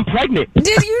be like, I'm pregnant.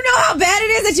 Did you know how bad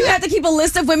it is that you have to keep a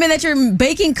list of women that you're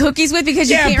baking cookies with because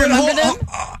you can't remember them?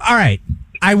 All right.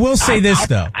 I will say this,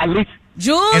 though. At least,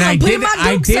 Jules, and I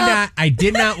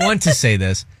did not want to say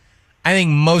this. I think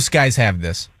most guys have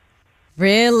this.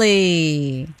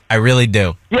 Really? I really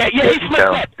do. Yeah, he slipped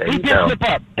up. He did slip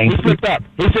up. He slipped up.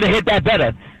 He should have hit that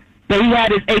better. But he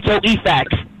had his HOE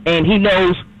facts, and he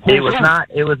knows who It was not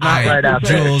right out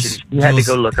Jules, there. You had to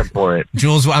go looking for it.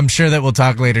 Jules, I'm sure that we'll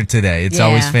talk later today. It's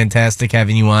always fantastic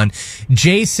having you on.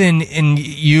 Jason, and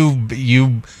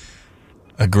you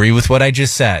agree with what I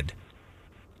just said.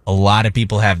 A lot of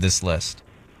people have this list.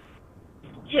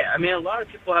 Yeah, I mean, a lot of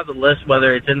people have the list,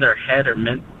 whether it's in their head or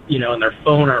in their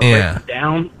phone or written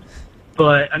down.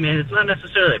 But I mean, it's not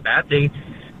necessarily a bad thing.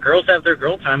 Girls have their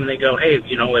girl time, and they go, "Hey,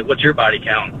 what's your body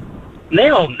count?" And they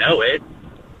all know it.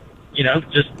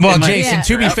 Jason,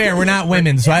 to be fair, we're not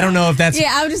women, so I don't know if that's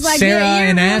I was just like, Sarah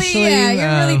and Ashley. Yeah,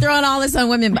 you're really throwing all this on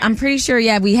women. I'm pretty sure,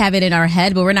 we have it in our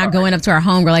head, but we're not going up to our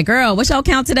home. We're like, girl, what's your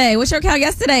count today? What's your count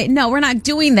yesterday? No, we're not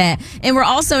doing that. And we're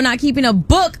also not keeping a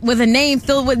book with a name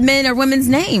filled with men or women's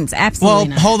names. Absolutely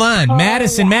not. Hold on.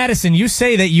 Madison, you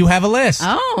say that you have a list.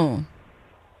 Oh.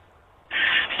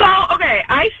 So, okay,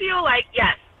 I feel like,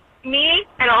 yes, me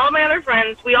and all my other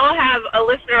friends, we all have a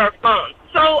list in our phones.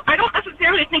 So I don't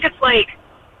necessarily think it's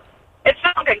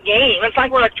not like a game. It's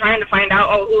like we're trying to find out,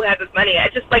 who has as many.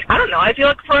 It's just I don't know. I feel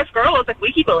like for us girls,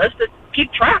 we keep a list to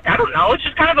keep track. I don't know. It's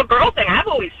just kind of a girl thing. I've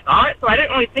always thought, so I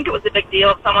didn't really think it was a big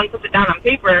deal if someone puts it down on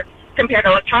paper compared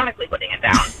to electronically putting it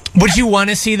down. Would you want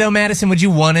to see, though, Madison? Would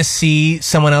you want to see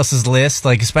someone else's list,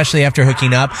 especially after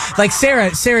hooking up?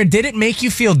 Sarah, did it make you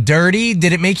feel dirty?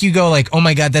 Did it make you go oh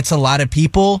my God, that's a lot of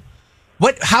people?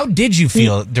 How did you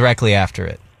feel directly after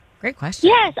it? Great question.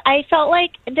 Yes, I felt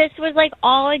like this was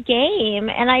all a game,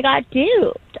 and I got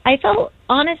duped. I felt,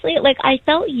 honestly, I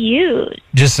felt used.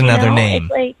 Just another name.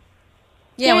 It's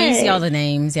when you see all the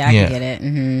names, I can get it.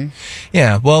 Mm-hmm.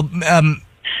 Yeah, well,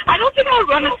 I don't think I would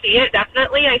want to see it,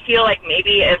 definitely. I feel like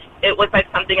maybe if it was like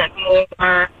something like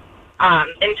more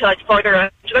into like further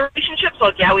into the relationship,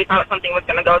 so yeah, we thought something was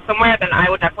going to go somewhere, then I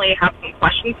would definitely have some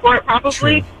questions for it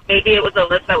probably. True. Maybe it was a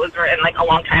list that was written like a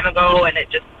long time ago and it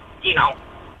just,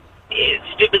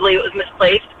 stupidly it was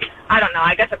misplaced. I don't know.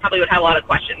 I guess I probably would have a lot of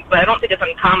questions, but I don't think it's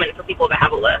uncommon for people to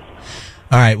have a list.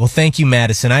 All right. Well, thank you,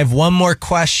 Madison. I have one more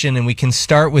question, and we can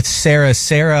start with Sarah.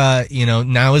 Sarah,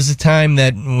 now is the time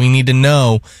that we need to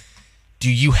know,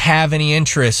 do you have any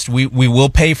interest? We will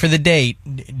pay for the date.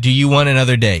 Do you want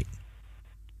another date?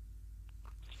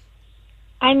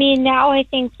 I mean, now I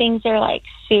think things are, like,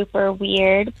 super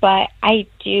weird, but I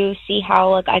do see how,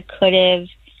 like, I could have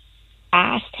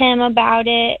asked him about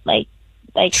it, like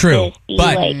true,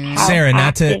 but Sarah,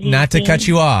 not to cut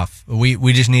you off.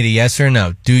 We just need a yes or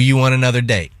no. Do you want another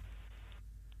date?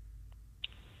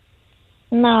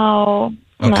 No.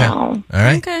 Okay. No. All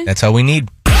right. Okay. That's all we need.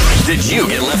 Did you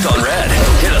get left on red?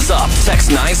 Hit us up. Text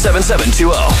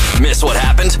 97720. Miss what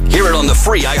happened? Hear it on the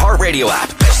free iHeart Radio app.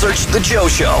 Search The Joe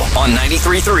Show on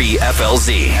 93.3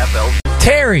 FLZ.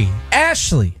 Terry,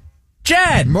 Ashley,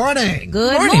 Jed. Morning.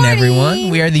 Good morning, everyone.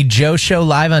 We are The Joe Show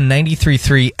live on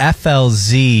 93.3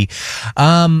 FLZ.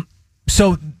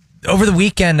 So over the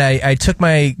weekend, I took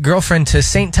my girlfriend to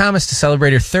St. Thomas to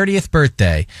celebrate her 30th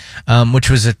birthday,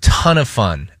 which was a ton of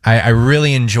fun. I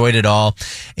really enjoyed it all.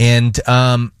 And,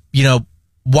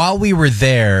 while we were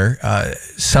there,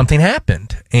 something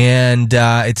happened. And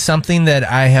it's something that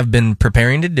I have been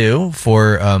preparing to do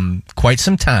for quite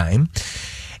some time.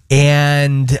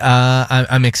 And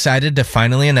I'm excited to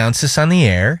finally announce this on the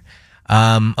air.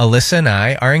 Alyssa and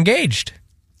I are engaged.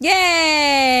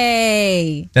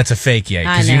 Yay! That's a fake yay,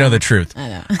 because you know the truth. I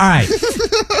know. All right.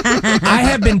 I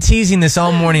have been teasing this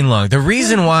all morning long. The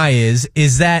reason why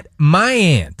is that my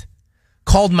aunt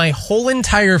called my whole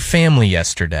entire family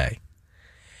yesterday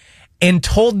and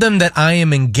told them that I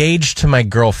am engaged to my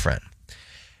girlfriend.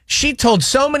 She told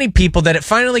so many people that it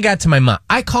finally got to my mom.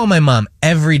 I call my mom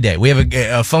every day. We have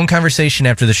a phone conversation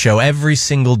after the show every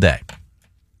single day.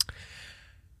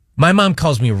 My mom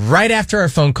calls me right after our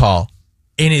phone call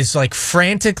and is like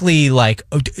frantically like,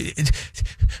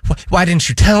 why didn't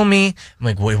you tell me? I'm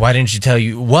like, wait, why didn't you tell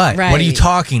you what? Right. What are you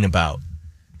talking about?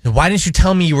 Why didn't you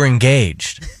tell me you were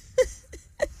engaged?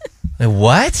 Like,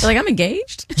 what? So, like, I'm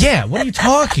engaged? Yeah, what are you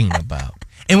talking about?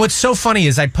 And what's so funny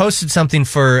is I posted something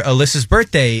for Alyssa's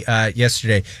birthday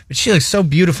yesterday, but she looks so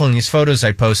beautiful in these photos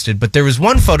I posted. But there was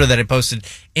one photo that I posted,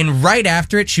 and right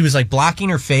after it, she was like blocking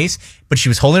her face, but she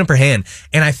was holding up her hand.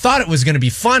 And I thought it was going to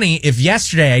be funny if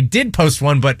yesterday I did post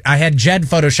one, but I had Jed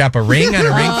Photoshop a ring on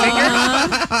a ring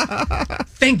finger.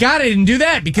 Thank God I didn't do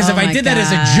that, because if I did that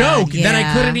as a joke, then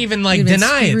I couldn't even like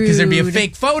deny it, because there'd be a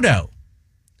fake photo.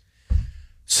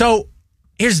 So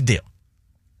here's the deal.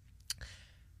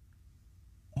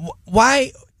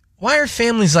 Why are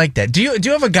families like that? Do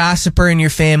you have a gossiper in your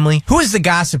family? Who is the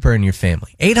gossiper in your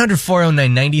family?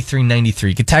 800-409-9393.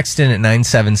 You can text in at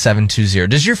 97720.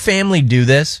 Does your family do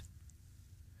this?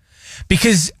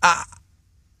 Because I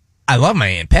love my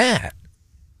Aunt Pat.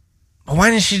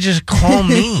 Why didn't she just call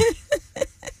me?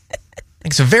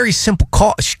 It's a very simple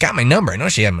call. She got my number. I know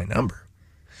she had my number.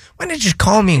 Why didn't you just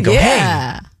call me and go,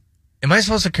 hey, am I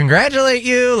supposed to congratulate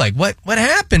you? Like, what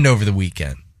happened over the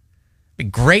weekend? It'd be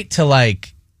great to,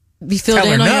 like, be filled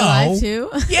tell in her on no. your life,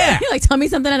 too? Yeah. You're like, tell me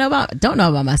something I don't know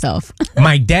about myself.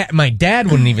 My dad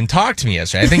wouldn't even talk to me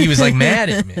yesterday. I think he was, like, mad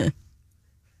at me.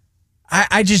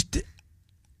 I just...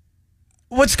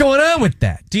 What's going on with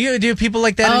that? Do you have people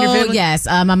like that in your family? Oh, yes.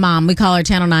 My mom, we call her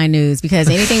Channel 9 News, because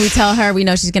anything we tell her, we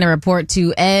know she's going to report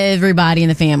to everybody in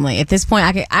the family. At this point,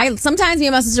 I sometimes me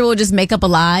and my sister will just make up a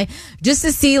lie just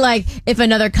to see, like, if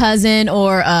another cousin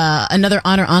or another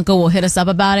aunt or uncle will hit us up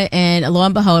about it. And lo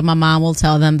and behold, my mom will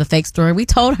tell them the fake story we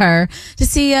told her to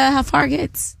see how far it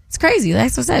gets. It's crazy.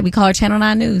 That's what I said. We call her Channel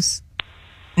 9 News.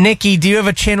 Nikki, do you have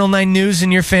a Channel 9 News in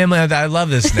your family? I love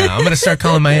this now. I'm going to start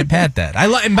calling my Aunt Pat that.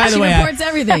 And by the way, she reports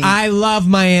everything. I love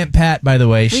my Aunt Pat, by the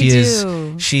way. She is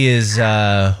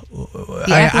I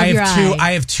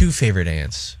have two favorite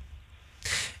aunts.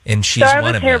 And she's so I have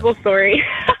one a of terrible them. story.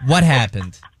 What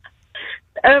happened?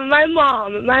 My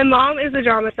mom is a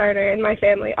drama starter in my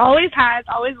family. Always has,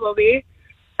 always will be.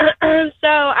 So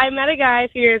I met a guy a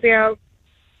few years ago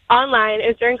online. It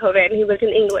was during COVID, and he lived in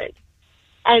England.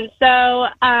 And so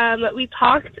we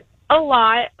talked a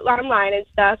lot online and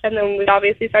stuff, and then we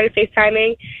obviously started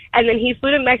FaceTiming. And then he flew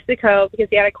to Mexico because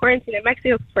he had a quarantine in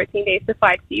Mexico for 14 days to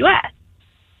fly to the U.S.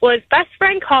 Well, his best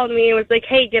friend called me and was like,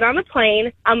 hey, get on the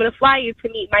plane. I'm going to fly you to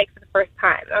meet Mike for the first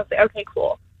time. And I was like, okay,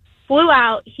 cool. Flew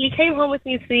out. He came home with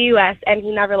me to the U.S., and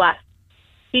he never left.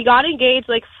 We got engaged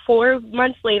like 4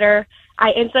 months later.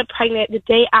 I ended up pregnant the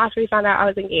day after we found out I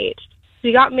was engaged.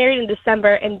 We got married in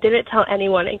December and didn't tell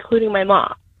anyone, including my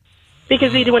mom,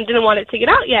 because we didn't want it to get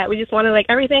out yet. We just wanted like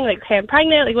everything, like, hey, I'm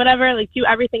pregnant, like whatever, like do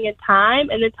everything in time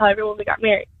and then tell everyone we got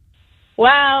married.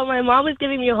 Well, my mom was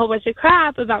giving me a whole bunch of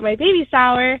crap about my baby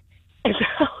shower. And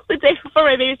so the day before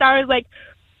my baby shower,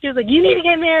 she was like, you need to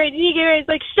get married. You need to get married. It's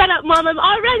like, shut up, Mom. I'm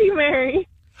already married.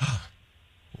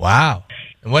 Wow.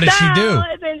 And what did she do?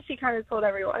 And then she kind of told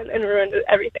everyone and ruined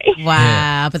everything. Wow.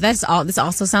 Yeah. But this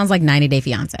also sounds like 90 Day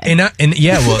Fiance.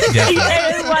 Yeah, well, yeah.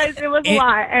 It was a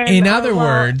lot. And in other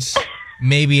words,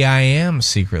 maybe I am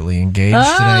secretly engaged and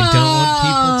I don't want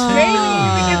people to maybe,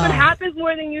 know. because it happens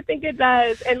more than you think it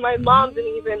does. And my mom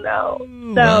didn't even know.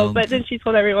 So, but then she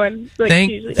told everyone. Like,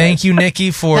 Thank you,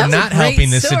 Nikki, for not helping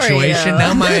this situation.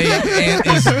 Now my aunt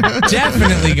is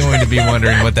definitely going to be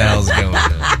wondering what the hell's going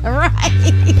on. Right.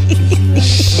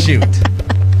 Shoot.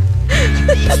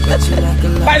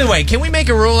 By the way, can we make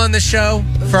a rule on the show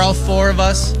for all 4 of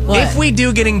us? What? If we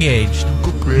do get engaged,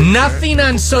 nothing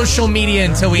on social media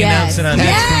until we announce it on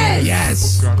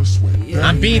Yes.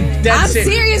 I'm being dead I'm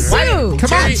serious. serious too.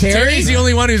 Come on, Terry. Terry's the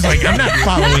only one who's like, I'm not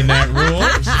following that rule.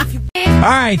 All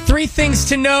right, 3 things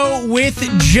to know with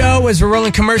Joe as we're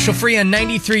rolling commercial free on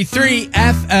 93.3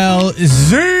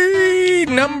 FLZ.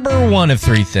 Number 1 of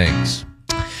 3 things.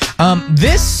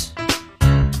 This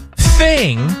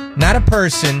thing, not a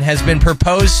person, has been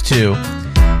proposed to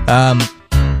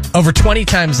over 20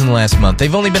 times in the last month.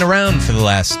 They've only been around for the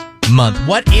last month.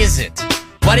 What is it?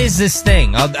 What is this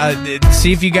thing? I'll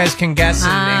see if you guys can guess.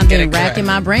 I've been racking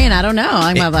my brain. I don't know.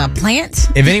 I'm a plant.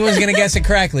 If anyone's going to guess it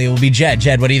correctly, it will be Jed.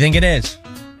 Jed, what do you think it is?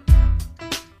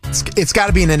 It's got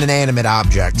to be an inanimate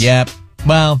object. Yep.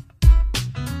 Well,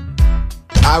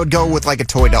 I would go with like a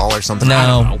toy doll or something.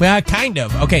 no. Well, kind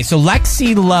of. Okay, so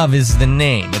Lexi Love is the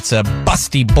name. It's a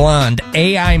busty blonde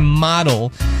AI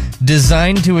model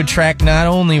designed to attract not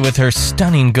only with her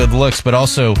stunning good looks, but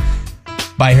also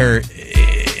by her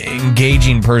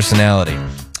engaging personality.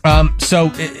 So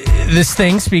this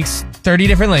thing speaks 30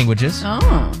 different languages.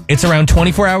 Oh. It's around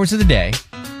 24 hours of the day.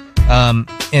 And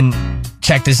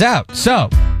check this out. So,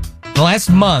 the last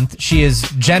month, she has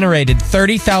generated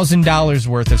 $30,000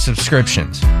 worth of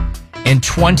subscriptions. And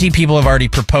 20 people have already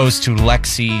proposed to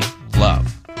Lexi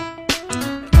Love.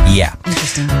 Yeah.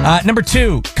 Interesting. Number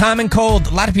 2, common cold.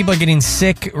 A lot of people are getting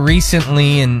sick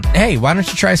recently. And hey, why don't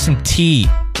you try some tea?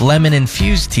 Lemon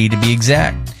infused tea, to be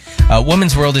exact.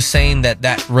 Women's World is saying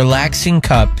that relaxing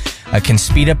cup can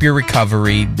speed up your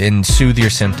recovery and soothe your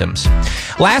symptoms.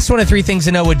 Last one of 3 things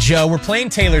to know with Joe. We're playing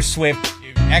Taylor Swift.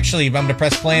 Actually, I'm going to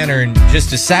press play on her in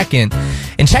just a second.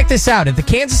 And check this out. If the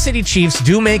Kansas City Chiefs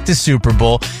do make the Super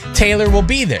Bowl, Taylor will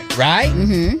be there, right?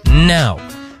 Mm-hmm. No.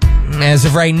 As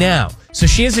of right now. So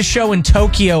she has a show in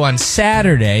Tokyo on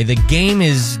Saturday. The game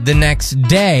is the next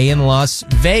day in Las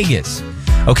Vegas.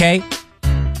 Okay?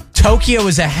 Tokyo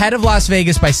is ahead of Las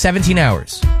Vegas by 17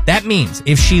 hours. That means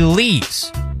if she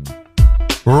leaves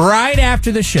right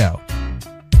after the show,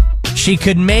 she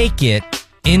could make it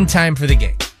in time for the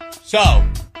game. So,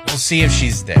 we'll see if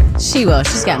she's there. She will.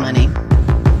 She's got money.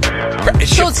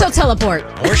 She'll teleport.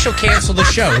 Or she'll cancel the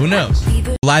show. Who knows?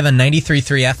 Live on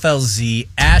 93.3 FLZ.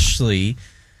 Ashley,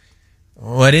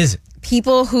 what is it?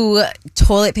 People who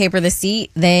toilet paper the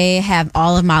seat, they have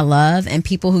all of my love. And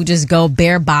people who just go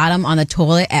bare bottom on the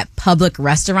toilet at public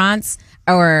restaurants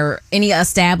or any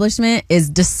establishment is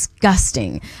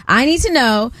disgusting. I need to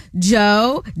know,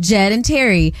 Joe, Jed, and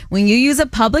Terry, when you use a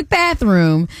public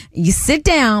bathroom, you sit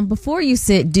down. Before you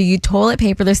sit, do you toilet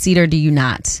paper the seat or do you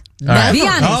not? All right. Be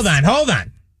honest. Hold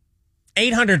on.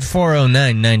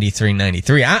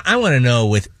 800-409-9393. I want to know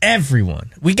with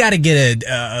everyone. We got to get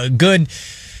a good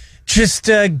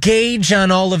gauge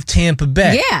on all of Tampa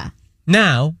Bay. Yeah.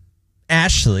 Now,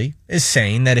 Ashley is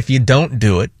saying that if you don't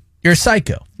do it, you're a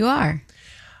psycho. You are.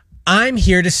 I'm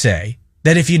here to say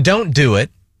that if you don't do it,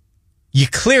 you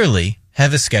clearly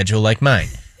have a schedule like mine.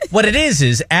 What it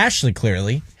is Ashley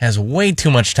clearly has way too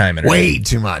much time in her day. Way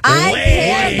too much.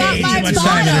 Way too much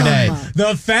time in her day.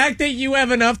 The fact that you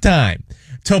have enough time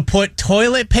to put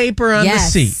toilet paper on the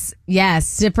seat.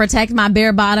 Yes, to protect my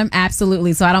bare bottom,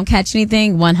 absolutely. So I don't catch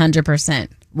anything, 100%.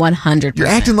 100%. You're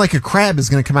acting like a crab is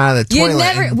going to come out of the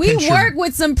toilet. We work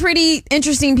with some pretty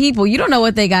interesting people. You don't know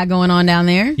what they got going on down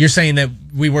there. You're saying that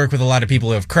we work with a lot of people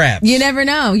who have crabs. You never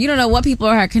know. You don't know what people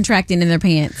are contracting in their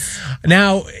pants.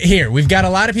 Now, here, we've got a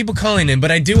lot of people calling in,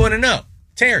 but I do want to know.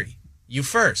 Terry, you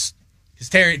first. Because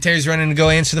Terry's running to go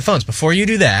answer the phones. Before you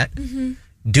do that,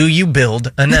 do you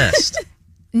build a nest?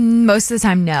 Most of the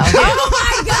time, no. Oh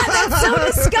my God, that's so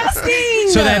disgusting.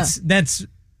 So that's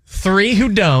 3 who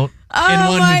don't and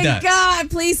one my who does. God.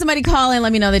 Please, somebody call in.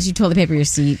 Let me know that you toilet paper your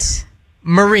seat.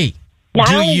 Marie, Not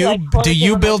do only you I toilet do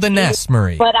you paper build my a seat, nest,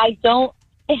 Marie? But I don't.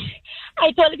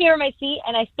 I toilet paper my seat,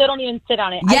 and I still don't even sit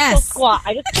on it. I Yes. still squat.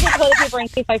 I just put toilet paper in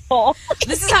case I fall.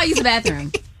 This is how I use the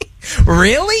bathroom.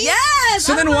 Really? Yes.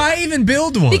 So then why even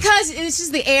build one? Because it's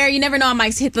just the air. You never know. I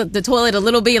might hit the toilet a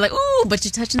little bit. You're like, ooh, but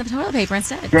you're touching the toilet paper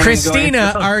instead.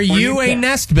 Christina, are you a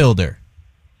nest builder?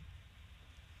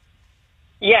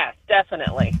 Yes,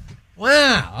 definitely.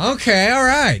 Wow. Okay. All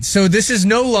right. So this is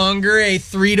no longer a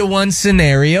 3-to-1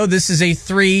 scenario. This is a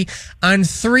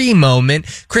 3-on-3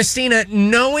 moment. Christina,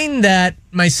 knowing that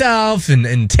myself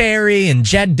and Terry and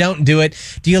Jed don't do it,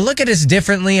 do you look at us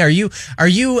differently? Are you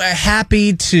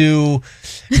happy to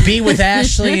be with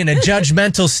Ashley in a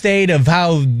judgmental state of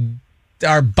how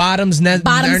our bottoms aren't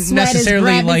sweat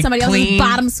necessarily is like somebody clean? else's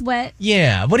bottom sweat.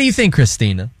 Yeah. What do you think,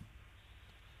 Christina?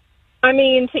 I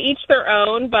mean, to each their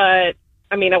own, but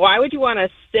I mean, why would you want to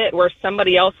sit where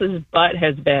somebody else's butt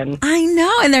has been? I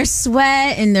know, and their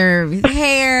sweat and their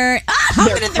hair. I'm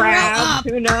Their gonna throw up. crabs,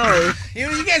 who knows?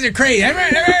 You guys are crazy.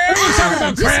 Everyone's talking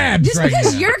about crabs Just right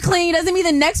because now. you're clean doesn't mean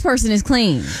the next person is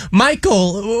clean.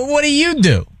 Michael, what do you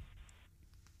do?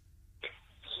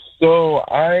 So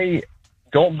I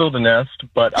don't build a nest,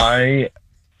 but I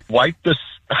wipe the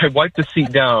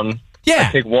seat down. Yeah.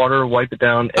 I take water, wipe it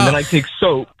down, and then I take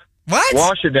soap. What?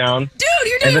 Wash it down. Dude,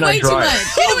 you're and doing then I way too dry it.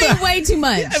 much. You're doing way too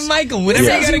much. Michael, whenever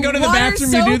you gotta go to the Water,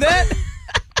 bathroom, you do soap? that?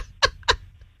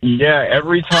 Yeah,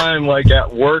 every time, like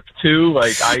at work too.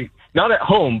 Like not at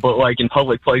home, but like in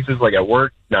public places, like at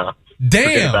work. Nah. Forget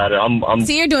Damn. about it. I'm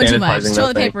See, you're doing too much. sanitizing that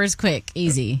Toilet thing. paper is quick,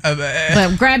 easy.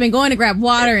 But going to grab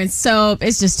water and soap,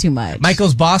 it's just too much.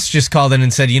 Michael's boss just called in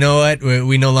and said, you know what?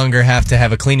 We no longer have to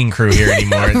have a cleaning crew here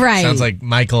anymore. Right. Sounds like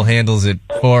Michael handles it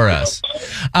for us.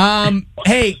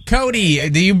 Hey,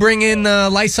 Cody, do you bring in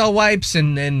Lysol wipes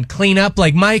and clean up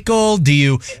like Michael? Do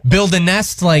you build a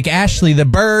nest like Ashley the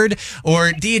bird?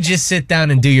 Or do you just sit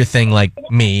down and do your thing like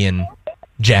me and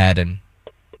Jad and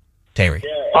Terry?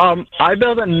 I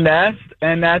built a nest,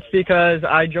 and that's because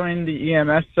I joined the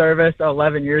EMS service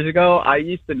 11 years ago. I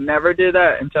used to never do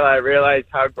that until I realized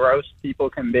how gross people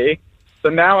can be. So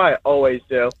now I always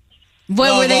do.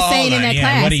 What were they saying in that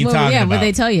class? What are you talking What about? did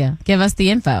they tell you? Give us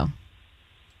the info.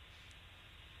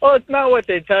 Well, it's not what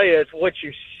they tell you, it's what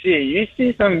you see. You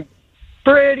see some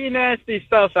pretty nasty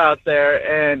stuff out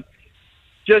there, and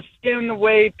just in the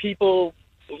way people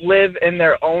live in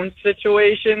their own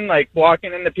situation, like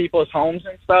walking into people's homes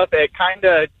and stuff, it kind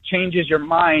of changes your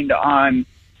mind on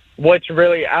what's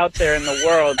really out there in the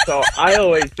world. So I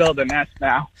always build a nest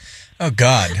now. Oh,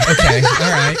 God. Okay.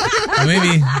 All right. Well,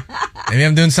 maybe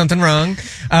I'm doing something wrong.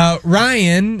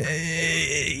 Ryan,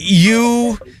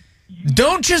 you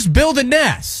don't just build a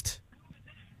nest.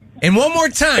 And one more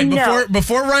time,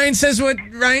 before Ryan says what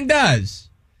Ryan does.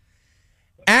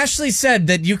 Ashley said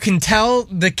that you can tell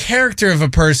the character of a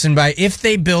person by if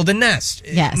they build a nest.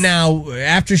 Yes. Now,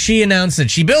 after she announced that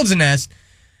she builds a nest,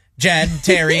 Jad,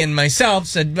 Terry, and myself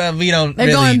said, well, we don't They're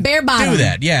really going bare bottom. do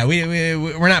that. Yeah,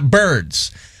 we're not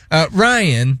birds.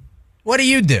 Ryan, what do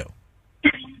you do?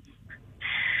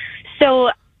 So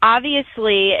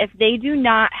obviously, if they do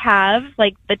not have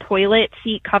like the toilet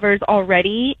seat covers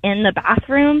already in the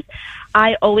bathrooms,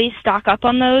 I always stock up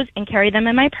on those and carry them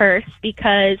in my purse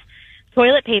because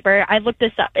toilet paper, I've looked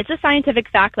this up. It's a scientific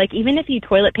fact. Like even if you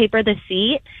toilet paper the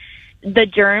seat, the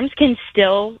germs can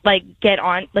still get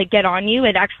on you.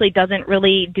 It actually doesn't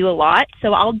really do a lot.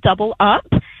 So I'll double up,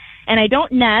 and I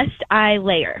don't nest. I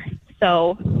layer.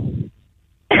 So, and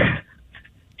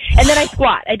then I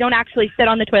squat. I don't actually sit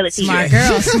on the toilet seat. Smart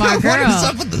girl. What is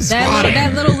up with the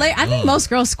That little layer. I think most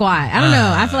girls squat. I don't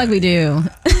know. I feel like we do.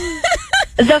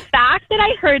 The fact that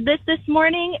I heard this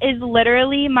morning is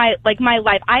literally my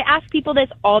life. I ask people this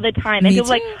all the time, and Me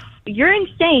people are like, "You're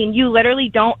insane. You literally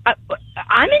don't."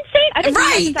 I'm insane. I've been doing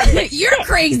this since I was, like, You're 6.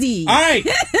 crazy. All right.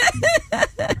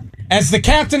 As the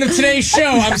captain of today's show,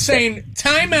 I'm saying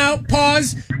time out,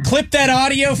 pause, clip that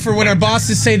audio for when our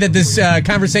bosses say that this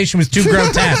conversation was too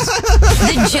grotesque.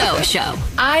 The Joe Show.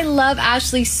 I love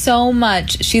Ashley so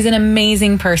much. She's an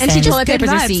amazing person. And she toilet Just good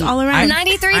papers her vibes seat. all around.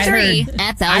 93.3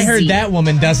 FLZ. I heard that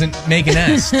woman doesn't make a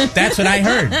nest. That's what I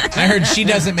heard. I heard she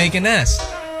doesn't make a nest.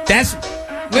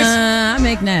 I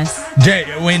make nests.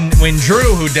 When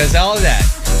Drew, who does all of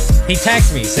that, he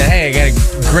texted me, said, hey, I got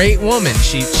a great woman.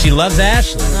 She loves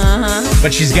Ashley,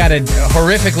 but she's got a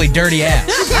horrifically dirty ass.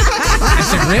 I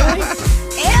said, really?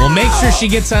 Well, make sure she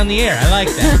gets on the air. I like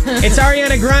that. It's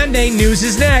Ariana Grande. News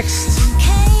is next.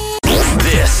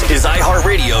 This is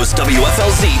iHeartRadio's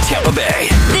WFLZ Tampa Bay.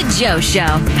 The Joe Show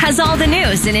has all the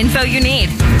news and info you need.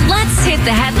 Let's hit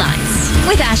the headlines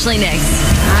with Ashley Niggs.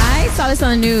 I saw this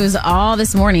on the news all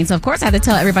this morning, so of course I had to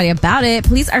tell everybody about it.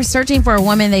 Police are searching for a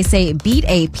woman they say beat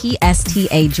a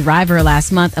PSTA driver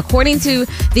last month. According to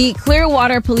the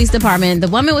Clearwater Police Department, the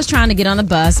woman was trying to get on the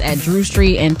bus at Drew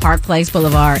Street and Park Place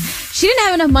Boulevard. She didn't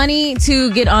have enough money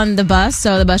to get on the bus,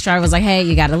 so the bus driver was like, hey,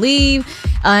 you got to leave.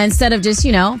 Instead of just,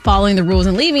 following the rules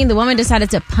and leaving, the woman decided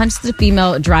to punch the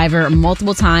female driver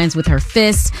multiple times with her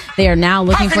fist. They are now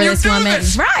looking for this woman.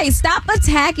 Right. Stop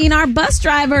attacking our bus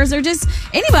drivers or just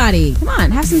anybody. Come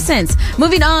on, have some sense.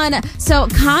 Moving on. So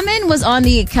Common was on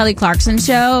the Kelly Clarkson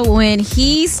show when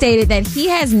he stated that he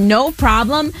has no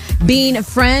problem being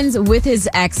friends with his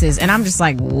exes. And I'm just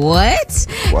like, what?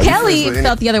 Kelly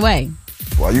felt the other way.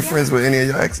 Well, are you friends with any of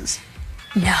your exes?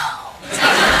 No.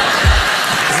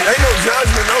 Ain't no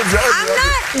judgment.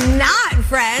 I'm not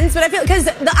friends, but I feel because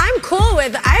I'm cool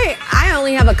with. I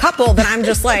only have a couple that I'm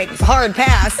just like hard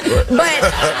pass,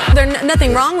 but there's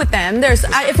nothing wrong with them.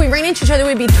 If we ran into each other,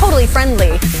 we'd be totally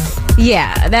friendly.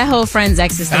 Yeah, that whole friends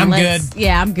exes thing. I'm good.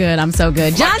 Yeah, I'm good. I'm so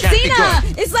good. John Cena.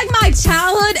 It's like my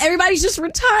childhood. Everybody's just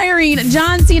retiring.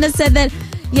 John Cena said that.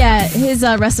 Yeah, his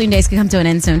wrestling days could come to an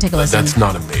end soon. Take a listen. That's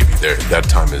not a maybe. That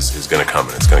time is going to come,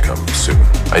 and it's going to come soon.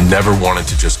 I never wanted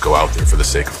to just go out there for the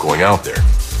sake of going out there.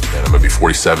 And I'm going to be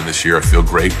 47 this year. I feel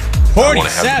great. 47? I want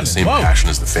to have the same passion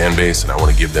as the fan base, and I want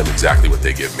to give them exactly what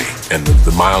they give me. And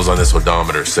the miles on this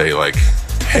odometer say, like,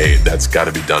 hey, that's got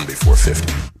to be done before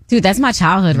 50. Dude, that's my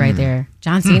childhood right there.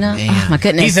 John Cena. Oh, my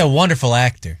goodness. He's a wonderful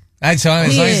actor. So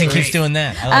as long as he keeps doing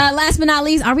that. Last but not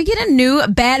least, are we getting a new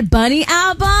Bad Bunny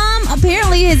album?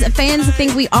 Apparently his fans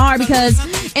think we are because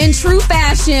in true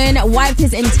fashion, wiped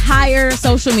his entire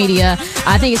social media.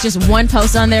 I think it's just one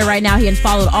post on there right now. He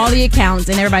unfollowed all the accounts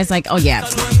and everybody's like, oh yeah,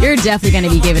 you're definitely going to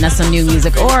be giving us some new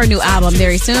music or a new album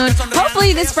very soon.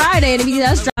 Hopefully this Friday. And if he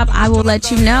does drop, I will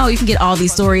let you know. You can get all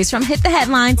these stories from Hit the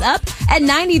Headlines up at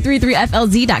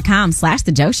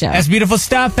 933flz.com/TheJoeShow. That's beautiful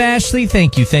stuff, Ashley.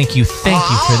 Thank you for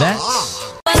that.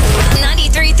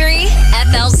 93.3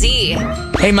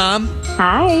 FLZ. Hey, Mom.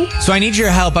 Hi. So I need your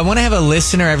help. I want to have a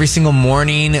listener every single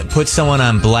morning put someone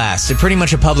on blast. It's pretty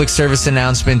much a public service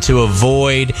announcement to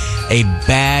avoid a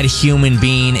bad human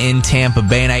being in Tampa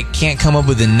Bay, and I can't come up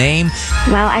with a name.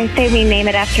 Well, I say we name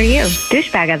it after you.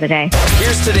 Douchebag of the day.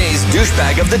 Here's today's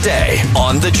douchebag of the day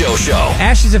on The Joe Show.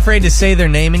 Ashley's afraid to say their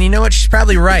name, and you know what? She's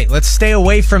probably right. Let's stay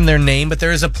away from their name, but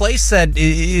there is a place that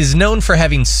is known for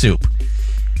having soup.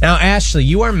 Now, Ashley,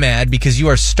 you are mad because you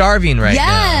are starving right now.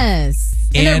 Yes.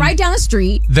 And they're right down the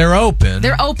street. They're open.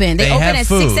 They open at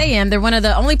food. 6 a.m. They're one of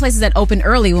the only places that open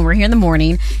early when we're here in the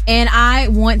morning. And I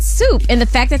want soup. And the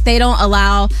fact that they don't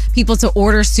allow people to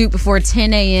order soup before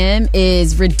 10 a.m.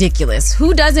 is ridiculous.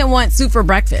 Who doesn't want soup for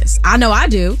breakfast? I know I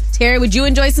do. Terry, would you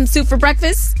enjoy some soup for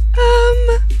breakfast?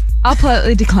 I'll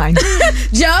politely decline.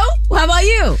 Joe, how about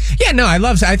you? Yeah, no,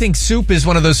 I think soup is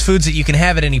one of those foods that you can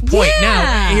have at any point. Yeah.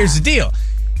 Now, here's the deal.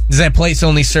 Does that place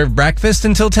only serve breakfast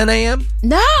until 10 a.m.?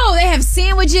 No, they have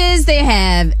sandwiches. They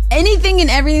have anything and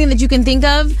everything that you can think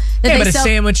of. But a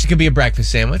sandwich could be a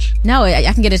breakfast sandwich. No,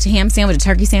 I can get a ham sandwich, a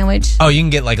turkey sandwich. Oh, you can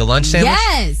get like a lunch sandwich?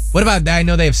 Yes. What about, I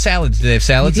know they have salads. Do they have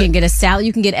salads? You can get a salad.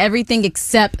 You can get everything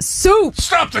except soup.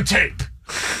 Stop the tape.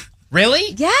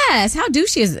 Really? Yes. How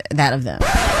douchey is that of them?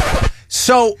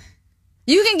 So.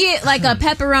 You can get like a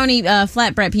pepperoni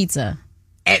flatbread pizza.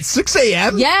 At 6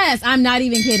 a.m.? Yes, I'm not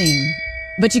even kidding.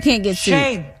 But you can't get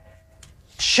soup.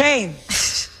 Shame.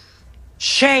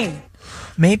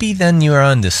 Maybe then you're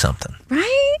onto something.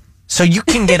 Right? So you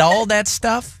can get all that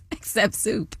stuff? Except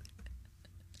soup.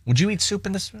 Would you eat soup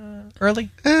in this early?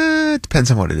 It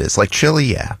depends on what it is. Like chili,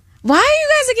 yeah. Why are you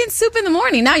guys against soup in the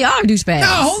morning? Now y'all are douchebags. No,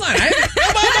 hold on.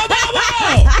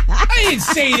 I didn't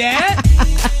say that.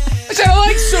 I said I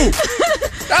like soup.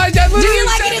 Do you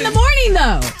like it in the morning,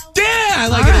 though? Yeah, I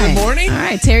like it in the morning. All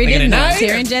right, Terry Like didn't know. night?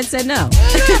 Terry and Jed said no.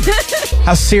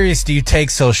 How serious do you take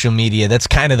social media? That's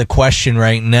kind of the question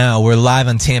right now. We're live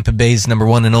on Tampa Bay's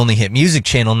 #1 and only hit music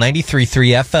channel,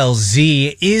 93.3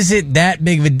 FLZ. Is it that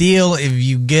big of a deal if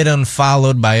you get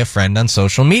unfollowed by a friend on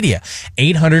social media?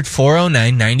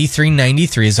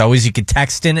 800-409-9393. As always, you could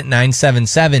text in at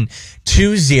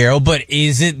 97720. But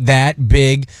is it that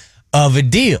big of a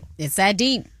deal? It's that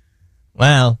deep.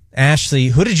 Well, Ashley,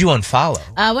 who did you unfollow?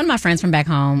 One of my friends from back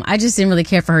home. I just didn't really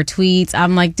care for her tweets.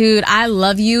 I'm like, dude, I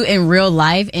love you in real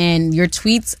life, and your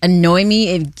tweets annoy me.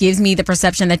 It gives me the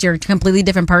perception that you're a completely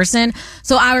different person.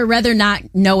 So I would rather not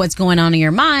know what's going on in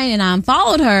your mind. And I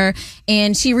unfollowed her,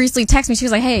 and she recently texted me. She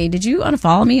was like, hey, did you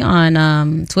unfollow me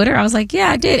on Twitter? I was like, yeah,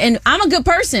 I did. And I'm a good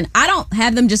person. I don't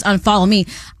have them just unfollow me.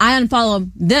 I unfollow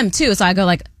them too. So I go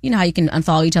like, you know how you can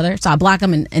unfollow each other? So I block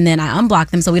them and then I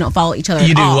unblock them so we don't follow each other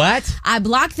You at do all. what? I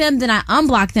block them, then I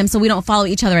unblock them so we don't follow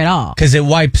each other at all. Because it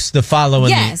wipes the follow and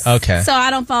Yes. okay. So I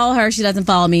don't follow her. She doesn't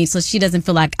follow me. So she doesn't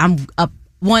feel like I'm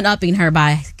one-upping her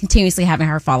by continuously having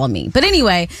her follow me. But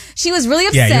anyway, she was really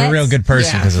upset. Yeah, you're a real good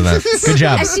person because of that. Good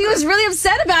job. And she was really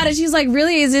upset about it. She was like,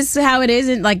 really, is this how it is?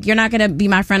 And like, you're not going to be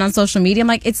my friend on social media? I'm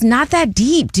like, it's not that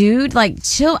deep, dude. Like,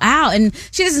 chill out. And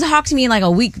she doesn't talk to me in like a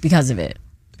week because of it.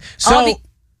 So,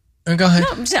 go ahead.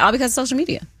 No, all because of social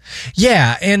media.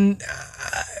 Yeah, and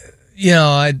you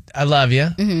know, I love you,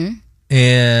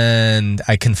 and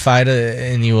I confide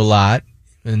in you a lot.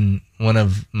 And one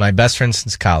of my best friends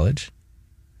since college.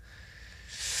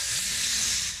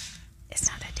 It's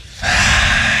not that deep.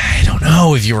 I don't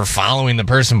know if you were following the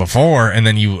person before, and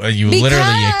then you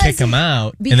literally kick them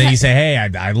out, and then you say, "Hey,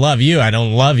 I love you. I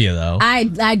don't love you though."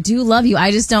 I do love you.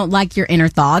 I just don't like your inner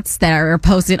thoughts that are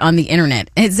posted on the internet.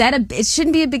 It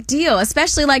shouldn't be a big deal,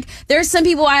 especially like there's some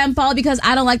people I unfollow because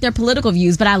I don't like their political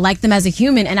views, but I like them as a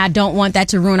human, and I don't want that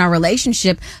to ruin our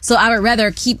relationship. So I would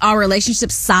rather keep our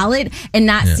relationship solid and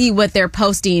not see what they're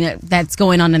posting that's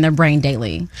going on in their brain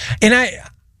daily. And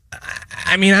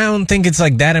I mean, I don't think it's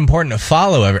like that important to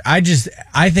follow ever. I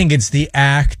think it's the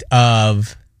act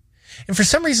of, and for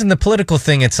some reason, the political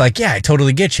thing, it's like, yeah, I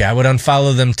totally get you. I would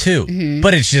unfollow them too.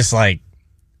 But it's just like,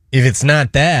 if it's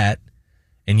not that,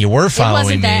 and you were following it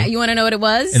wasn't me, that. You want to know what it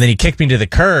was? and then you kicked me to the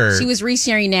curb. She was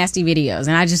resharing nasty videos,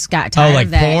 and I just got tired like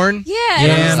of that. porn? Yeah,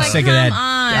 Yeah, I'm I'm sick of that.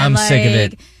 I'm sick of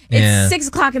it. Yeah. It's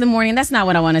 6:00 in the morning. That's not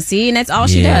what I want to see, and that's all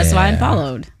she does. So I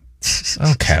unfollowed.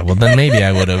 Okay, well then maybe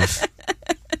I would have.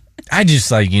 I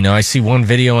just I see one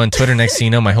video on Twitter, next thing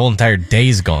you know, my whole entire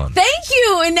day's gone. Thank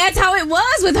you, and that's how it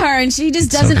was with her, and she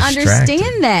just doesn't distracting.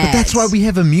 understand that. But that's why we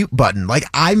have a mute button. Like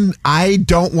I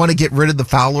don't want to get rid of the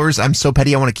followers. I'm so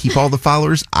petty. I want to keep all the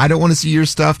followers. I don't want to see your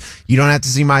stuff. You don't have to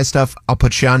see my stuff. I'll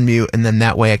put you on mute, and then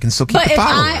that way I can still keep the if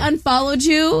follower. I unfollowed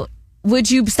you,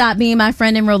 would you stop being my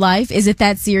friend in real life? Is it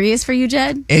that serious for you,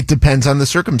 Jed? It depends on the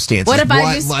circumstances. What if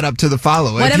I just led up to the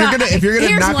follow? If you're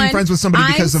gonna not be friends with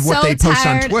somebody because of what they post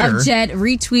on Twitter, I'm so tired of Jed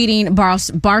retweeting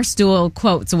barstool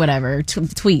quotes or whatever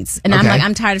tweets, and I'm Okay. like,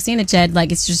 I'm tired of seeing it, Jed.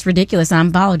 Like, it's just ridiculous. And I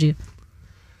unfollowed you.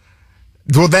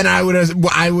 well, then I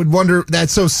would wonder.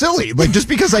 That's so silly. Like just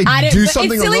because I do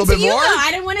something it's a little silly bit to you, more. though.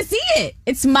 I didn't want to see it.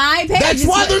 It's my page. That's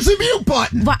why there's a mute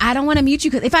button. Well, I don't want to mute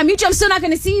you because if I mute you, I'm still not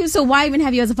going to see you. So why even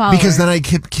have you as a follower? Because then I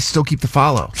still keep the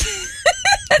follow.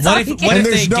 What if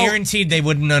they guaranteed they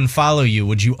wouldn't unfollow you?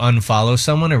 Would you unfollow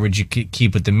someone, or would you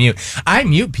keep with the mute? I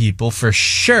mute people for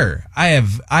sure. I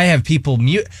have people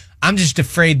mute. I'm just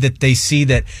afraid that they see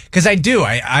that, because I do.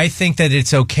 I think that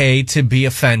it's okay to be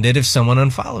offended if someone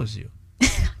unfollows you.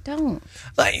 Don't.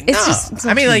 Like, It's no. just so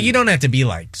I mean, like, cute. you don't have to be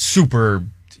like super.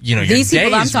 Your These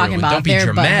people day I'm is talking ruined. about, Don't be they're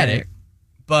dramatic. butthurt.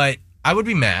 But I would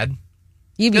be mad.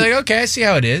 You'd be like, okay, I see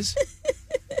how it is.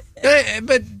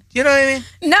 But you know what I mean?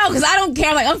 No, because I don't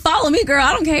care. Like, unfollow me, girl.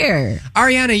 I don't care.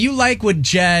 Ariana, you like what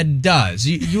Jed does.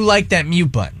 You like that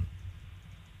mute button.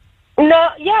 No,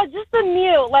 yeah, just the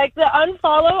mute. Like, the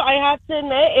unfollow, I have to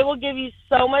admit, it will give you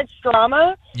so much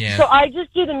drama. Yeah. So I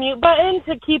just do the mute button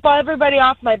to keep everybody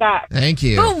off my back. Thank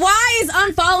you. But why is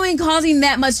unfollowing causing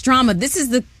that much drama? This is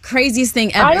the craziest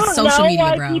thing ever. I It's don't social know media,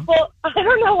 why bro. I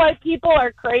don't know why people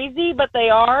are crazy, but they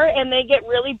are, and they get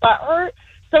really butthurt.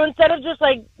 So instead of just,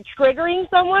 like, triggering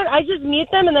someone, I just mute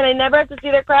them, and then I never have to see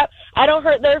their crap. I don't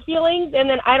hurt their feelings, and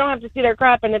then I don't have to see their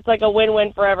crap, and it's like a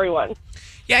win-win for everyone.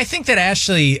 Yeah, I think that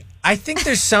I think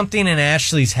there's something in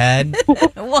Ashley's head.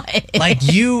 What? Like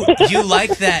you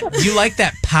like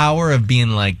that power of being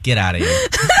like, get out of here.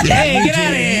 Hey, get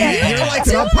out of here. You're like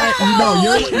an umpire.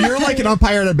 No, you're like an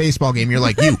umpire at a baseball game. You're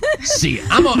like, you see it.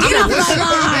 I'm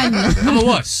a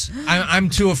wuss. I'm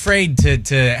too afraid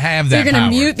to have that. You're going power.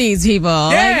 to mute these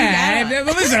people. Yeah,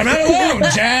 but listen, I'm not alone.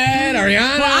 Chad,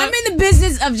 Ariana. Well, I'm in the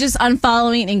business of just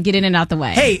unfollowing and getting it out the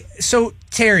way. Hey, so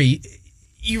Terry,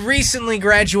 you recently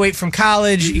graduate from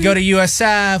college. You go to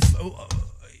USF.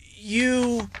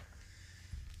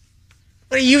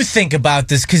 What do you think about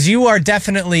this? Because you are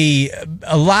definitely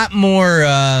a lot more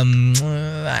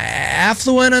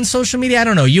affluent on social media. I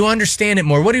don't know. You understand it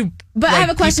more. What do? But I have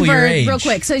a question for real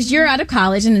quick. So you're out of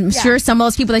college, and I'm sure some of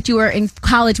those people that you were in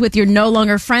college with, you're no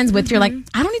longer friends with. You're like,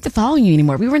 I don't need to follow you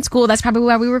anymore. We were in school. That's probably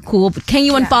why we were cool. But can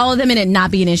you unfollow them and it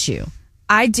not be an issue?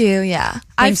 I do, yeah.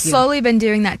 I've slowly been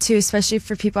doing that too, especially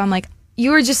for people. I'm like,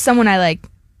 you were just someone I like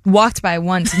walked by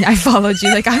once and I followed you.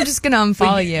 Like, I'm just gonna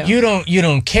unfollow you. You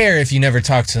don't care if you never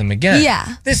talk to them again.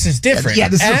 Yeah. This is different. Yeah,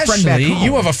 this is a friend back Ashley, home.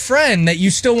 you have a friend that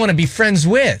you still want to be friends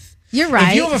with. You're right.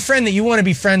 If you have a friend that you want to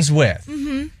be friends with,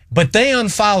 but they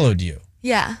unfollowed you,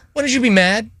 Yeah. wouldn't you be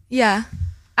mad? Yeah.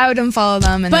 I would unfollow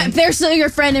them. And But they're still your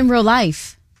friend in real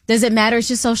life. Does it matter? It's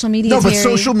just social media. No, but Terry.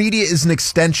 social media is an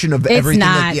extension of It's everything.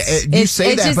 not. You It's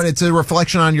say that, just- but it's a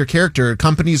reflection on your character.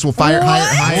 Companies will hire. But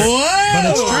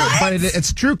it's true. But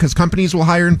it's true because companies will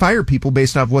hire and fire people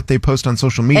based off what they post on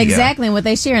social media. Exactly, and what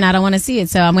they share, and I don't want to see it,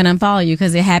 so I'm going to unfollow you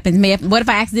because it happens. What if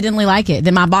I accidentally like it?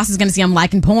 Then my boss is going to see I'm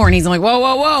liking porn. He's like, whoa,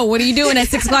 whoa, whoa, what are you doing at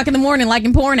 6 o'clock in the morning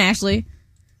liking porn, Ashley?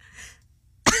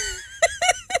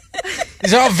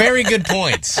 These are all very good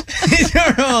points. These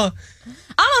are all...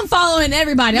 I'm unfollowing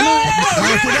everybody. No!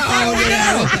 I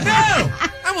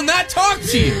will not talk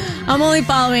to you. I'm only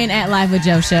following at Live with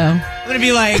Joe Show. I'm going to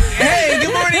be like, hey,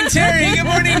 good morning, Terry. Good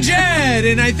morning, Jed.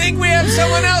 And I think we have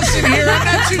someone else in here. I'm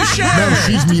not too sure. No,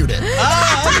 she's muted.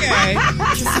 Oh, okay.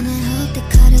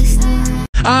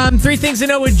 3 things to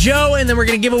know with Joe, and then we're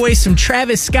going to give away some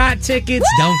Travis Scott tickets.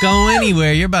 Woo! Don't go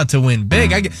anywhere. You're about to win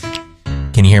big.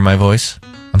 Can you hear my voice?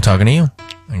 I'm talking to you.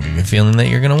 I get a feeling that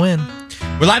you're going to win.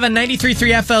 We're live on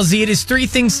 93.3 FLZ. It is 3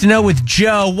 things to know with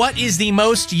Joe. What is the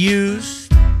most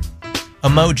used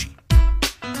emoji?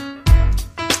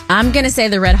 I'm going to say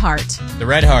the red heart. The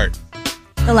red heart.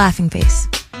 the laughing face.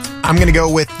 I'm going to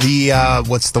go with the,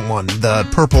 what's the one? The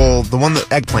purple, the one, the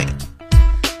eggplant.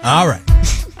 All right.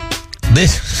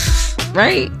 This.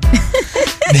 Right.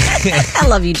 I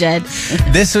love you, Jed.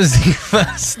 This was the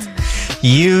most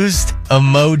used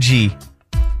emoji.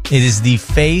 It is the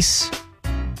face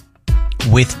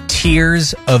with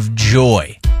tears of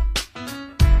joy.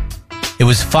 It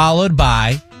was followed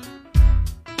by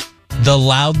the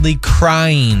loudly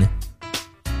crying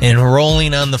and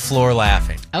rolling on the floor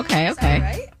laughing. Okay, okay.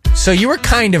 Right? So you were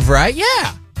kind of right,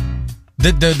 yeah.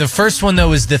 The first one,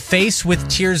 though, is the face with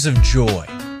tears of joy.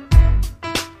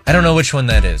 I don't know which one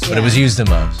that is, but it was used the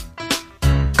most.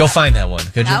 Go find that one,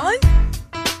 could you? That one?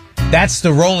 That's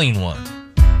the rolling one.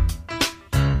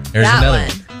 There's That another one.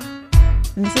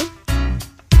 Let me see.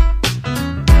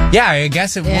 Yeah, I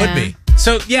guess it would be.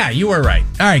 So, yeah, you were right.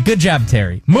 All right, good job,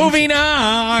 Terry. Moving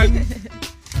on.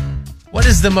 What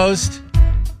is the most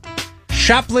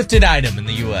shoplifted item in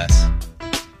the U.S.?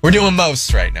 We're doing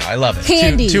most right now. I love it.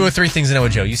 Candy. Two or three things to know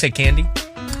with Joe. You say candy?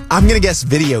 I'm going to guess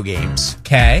video games.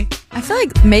 Okay. I feel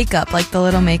like makeup, like the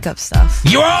little makeup stuff.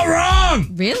 You're all wrong!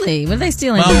 Really? What are they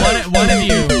stealing? Well,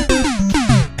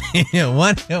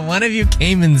 one of you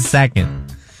came in second.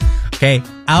 Okay,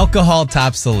 alcohol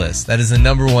tops the list. That is the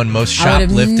number one most I would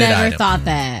have shoplifted never item. thought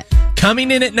that. Coming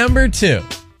in at number 2,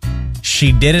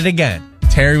 she did it again.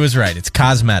 Terry was right. It's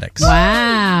cosmetics.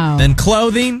 Wow. Then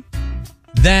clothing,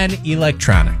 then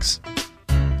electronics.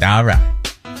 All right.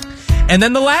 And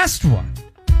then the last one.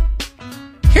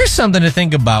 Here's something to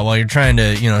think about while you're trying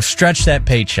to, stretch that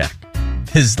paycheck.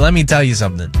 Because let me tell you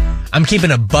something. I'm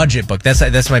keeping a budget book.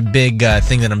 That's my big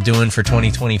thing that I'm doing for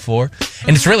 2024.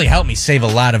 And it's really helped me save a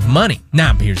lot of money.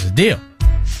 Now, here's the deal.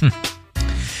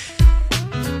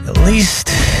 At least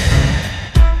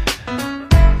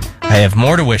I have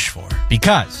more to wish for.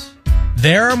 Because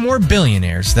there are more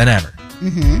billionaires than ever.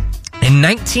 Mm-hmm. In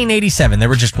 1987, there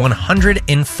were just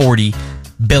 140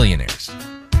 billionaires.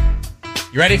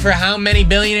 You ready for how many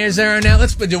billionaires there are now?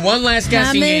 Let's do one last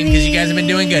guessing game because you guys have been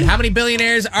doing good. How many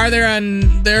billionaires are there on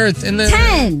the earth?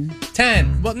 10.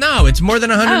 10. Well, no, it's more than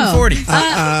 140.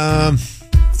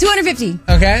 250.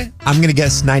 Okay. I'm going to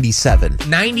guess 97.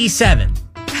 97.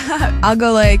 I'll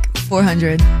go like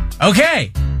 400.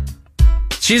 Okay.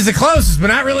 She's the closest, but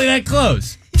not really that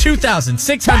close.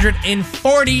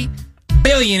 2,640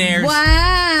 billionaires.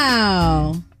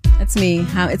 Wow. That's me.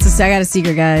 I got a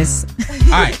secret, guys.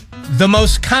 All right. The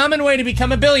most common way to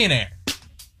become a billionaire.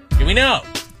 Do we know?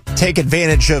 Take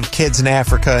advantage of kids in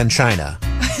Africa and China.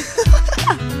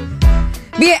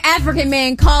 Be an African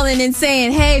man calling and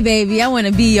saying, hey, baby, I want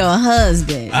to be your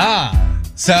husband.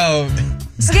 So...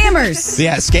 Scammers.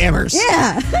 Yeah, scammers.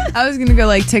 Yeah. I was going to go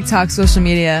like TikTok, social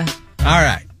media. All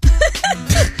right.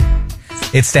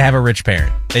 It's to have a rich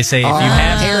parent. They say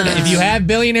if you have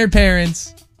billionaire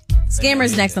parents...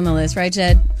 Scammers next on the list, right,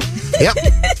 Jed? Yep.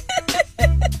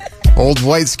 Old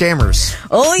white scammers.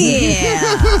 Oh,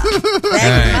 yeah.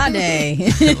 Back in my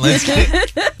day.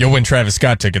 You'll win Travis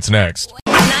Scott tickets next.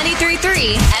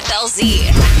 93.3 FLZ.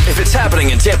 If it's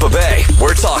happening in Tampa Bay,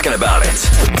 we're talking about it.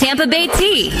 Tampa Bay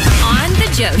Tea on The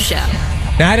Joe Show.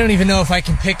 Now, I don't even know if I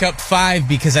can pick up 5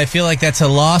 because I feel like that's a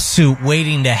lawsuit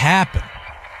waiting to happen.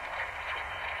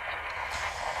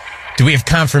 Do we have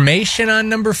confirmation on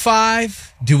number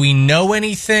 5? Do we know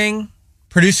anything?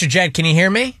 Producer Jed, can you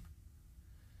hear me?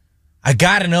 I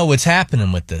got to know what's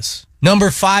happening with this.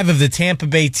 Number 5 of the Tampa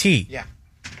Bay Tea. Yeah.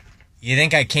 You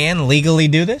think I can legally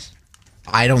do this?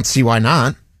 I don't see why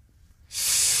not.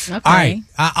 Okay. All right.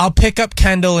 I'll pick up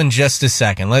Kendall in just a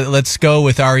second. Let's go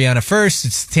with Ariana first.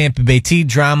 It's Tampa Bay Tea,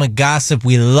 drama, gossip.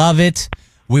 We love it.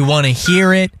 We want to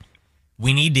hear it.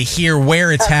 We need to hear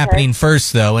where it's happening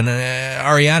first, though. And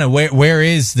Ariana, where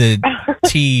is the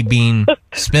tea being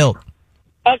spilled?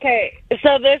 Okay,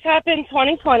 so this happened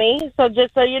 2020, so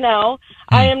just so you know,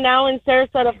 I am now in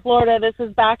Sarasota, Florida. This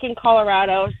is back in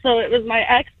Colorado. So it was my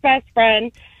ex-best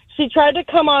friend. She tried to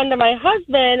come on to my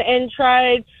husband and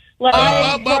tried... Hold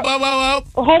on.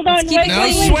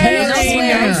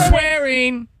 No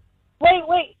swearing.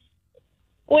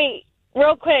 Wait,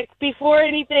 real quick, before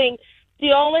anything,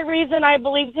 the only reason I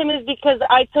believed him is because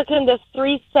I took him to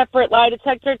 3 separate lie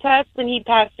detector tests, and he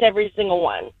passed every single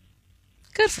one.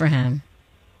 Good for him.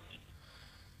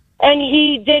 And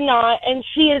he did not, and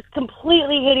she is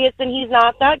completely hideous, and he's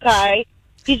not that guy.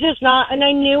 He's just not, and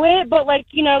I knew it, but, guys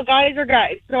are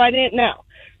guys, so I didn't know.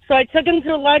 So I took him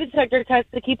to a lie detector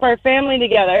test to keep our family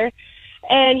together,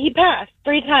 and he passed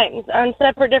 3 times on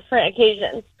different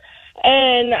occasions.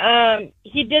 And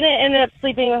he didn't end up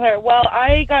sleeping with her. Well,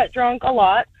 I got drunk a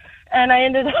lot, and I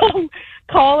ended up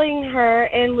calling her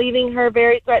and leaving her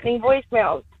very threatening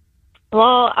voicemails.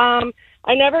 Well,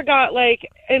 I never got,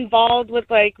 involved with,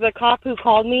 the cop who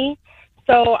called me.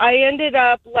 So I ended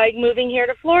up, moving here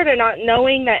to Florida, not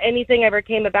knowing that anything ever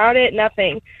came about it,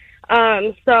 nothing.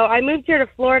 So I moved here to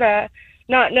Florida,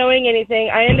 not knowing anything.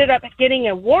 I ended up getting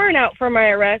a warrant out for my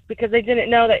arrest because I didn't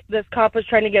know that this cop was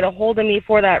trying to get a hold of me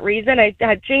for that reason. I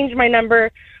had changed my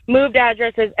number, moved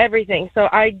addresses, everything. So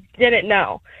I didn't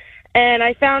know. And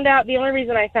I found out, the only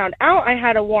reason I found out I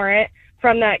had a warrant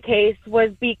from that case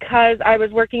was because I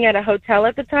was working at a hotel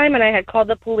at the time, and I had called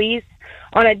the police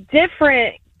on a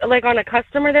different, on a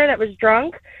customer there that was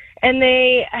drunk. And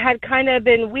they had kind of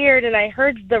been weird, and I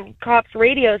heard the cops'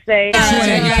 radio say,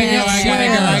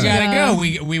 I gotta go.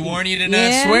 We warn you to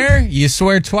not swear. You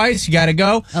swear twice, you gotta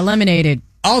go. Eliminated.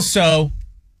 Also,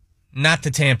 not the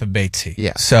Tampa Bay Tea.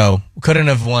 Yeah. So couldn't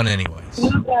have won anyways.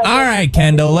 All right,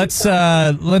 Kendall, let's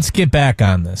get back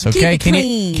on this, okay? Can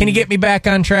you get me back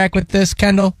on track with this,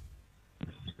 Kendall?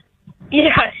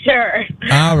 Yeah, sure.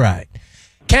 All right.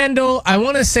 Kendall, I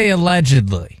want to say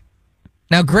allegedly.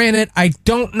 Now, granted, I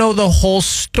don't know the whole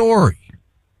story.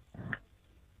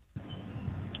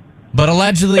 But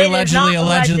allegedly. Okay,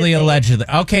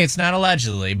 it's not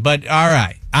allegedly, but all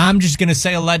right. I'm just going to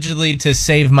say allegedly to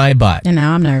save my butt. And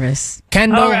now I'm nervous.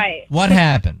 Kendall, All right. What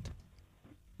happened?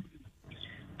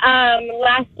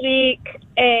 Last week,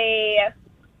 a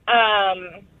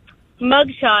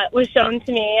mugshot was shown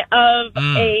to me of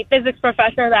a physics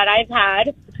professor that I've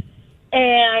had.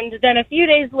 And then a few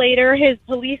days later, his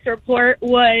police report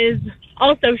was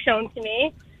also shown to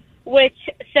me, which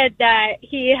said that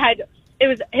it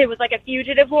was like a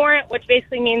fugitive warrant, which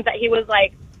basically means that he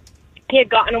had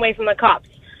gotten away from the cops.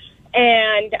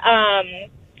 And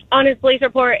on his police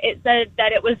report, it said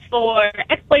that it was for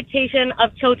exploitation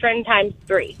of children times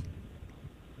 3.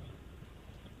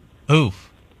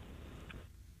 Oof.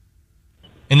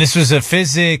 And this was a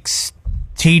physics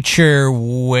teacher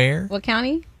where? What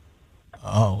county?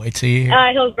 Oh, wait till you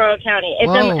hear. Hillsborough County.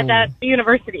 It's at the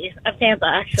University of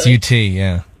Tampa, It's actually. UT,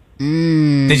 yeah.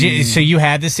 So you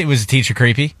had this? It was a teacher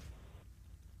creepy?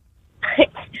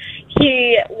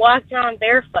 He walked around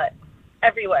barefoot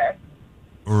everywhere.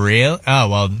 Real? Oh,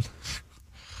 well.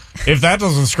 If that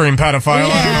doesn't scream pedophile,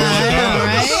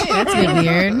 Right? That's a bit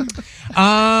weird.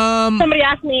 Somebody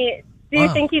asked me, do you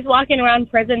think he's walking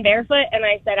around prison barefoot? And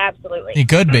I said, absolutely. It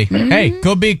could be. Hey,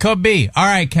 could be. All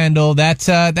right, Kendall, that's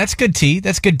good tea.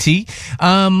 That's good tea.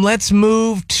 Let's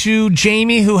move to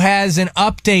Jamie, who has an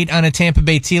update on a Tampa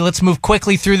Bay Tea. Let's move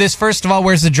quickly through this. First of all,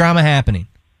 where's the drama happening?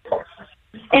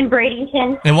 In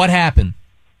Bradenton. And what happened?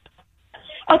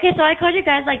 Okay, so I called you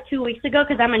guys 2 weeks ago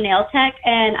because I'm a nail tech,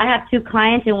 and I have 2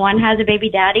 clients, and one has a baby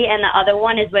daddy, and the other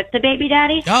one is with the baby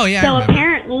daddy. Oh, yeah. So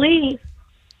apparently...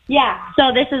 Yeah,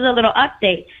 so this is a little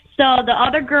update. So the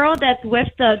other girl that's with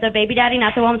the baby daddy,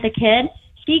 not the one with the kid,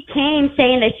 she came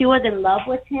saying that she was in love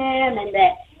with him and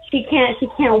that she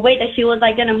can't wait, that she was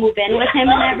like gonna move in with him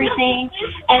and everything.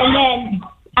 And then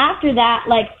after that,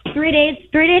 like 3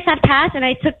 days had passed, and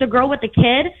I took the girl with the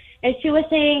kid, and she was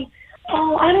saying,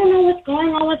 "Oh, I don't know what's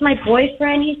going on with my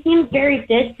boyfriend. He seems very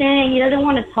distant. He doesn't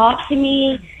want to talk to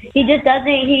me. He just doesn't.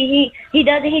 He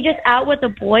just out with the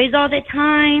boys all the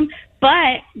time."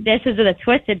 But this is the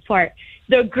twisted part.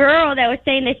 The girl that was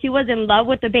saying that she was in love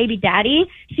with the baby daddy,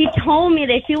 she told me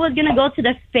that she was going to go to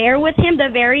the fair with him the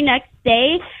very next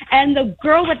day. And the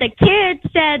girl with the kid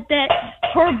said that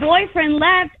her boyfriend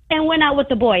left and went out with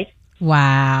the boys.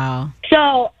 Wow.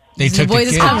 So they took the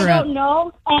kid. I don't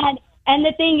know. And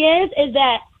the thing is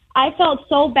that I felt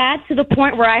so bad to the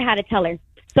point where I had to tell her.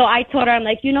 So I told her, I'm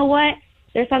like, you know what?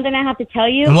 There's something I have to tell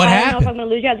you. And what I happened? don't know if I'm going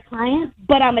to lose you as a client,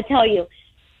 but I'm going to tell you.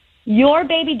 Your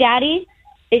baby daddy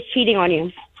is cheating on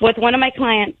you with one of my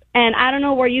clients. And I don't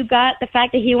know where you got the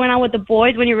fact that he went out with the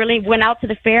boys when you really went out to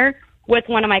the fair with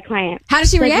one of my clients. How did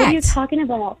she react? What are you react? talking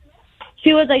about?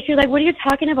 She was like, what are you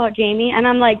talking about, Jamie? And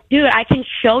I'm like, dude, I can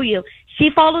show you.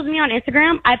 She follows me on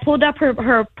Instagram. I pulled up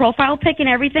her profile pic and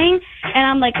everything. And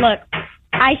I'm like, look,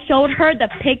 I showed her the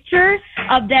picture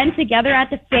of them together at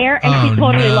the fair, and she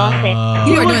totally lost it.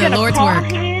 You She were was doing the gonna Lord's call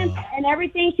work. him and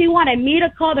everything. She wanted me to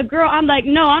call the girl. I'm like,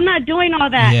 no, I'm not doing all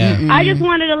that. Yeah. I just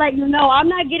wanted to let you know I'm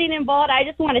not getting involved. I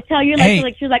just want to tell you.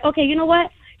 Like, she was like, okay, you know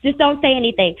what? Just don't say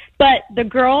anything. But the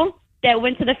girl that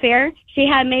went to the fair, she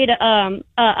had made a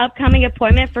upcoming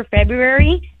appointment for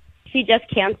February. She just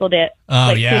canceled it.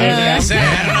 Oh, 2 yeah. days I ago. was gonna say,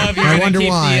 I don't know if you're I going wonder to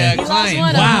keep why. the You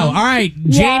client. Wow. All right,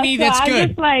 Jamie, so that's I good.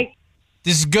 just like,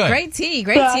 This is good. Great tea.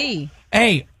 Great tea.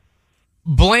 Hey,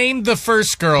 blame the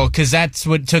first girl because that's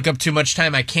what took up too much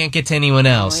time. I can't get to anyone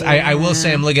else. I will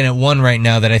say I'm looking at one right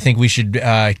now that I think we should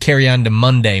carry on to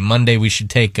Monday. Monday we should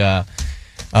take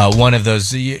one of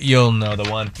those. You'll know the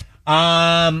one.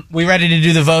 We ready to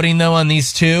do the voting though on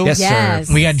these two? Yes, Yes.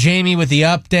 sir. We got Jamie with the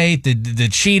update, the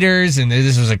cheaters, and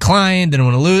this was a client, didn't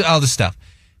want to lose, all this stuff.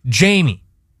 Jamie.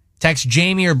 Text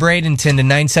Jamie or Bradenton to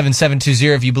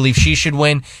 97720 if you believe she should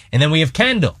win. And then we have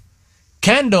Kendall.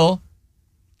 Kendall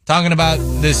talking about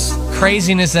this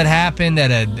craziness that happened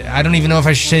at I don't even know if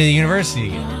I should say the university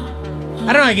again.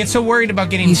 I don't know. I get so worried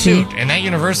about getting sued. And that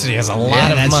university has a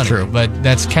lot of that's money. true. But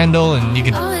that's Kendall, and you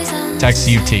can text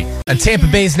UT. On Tampa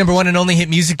Bay's #1 and only hit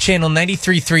music channel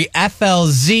 93.3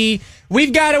 FLZ.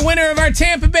 We've got a winner of our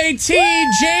Tampa Bay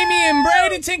Tea, Jamie and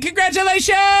Bradenton.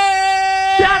 Congratulations!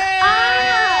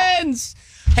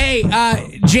 Hey,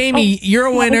 Jamie, you're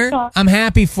a winner. I'm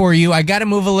happy for you. I got to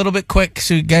move a little bit quick,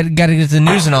 so you got to get the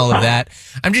news and all of that.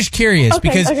 I'm just curious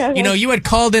because, you know, you had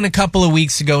called in a couple of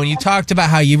weeks ago and you talked about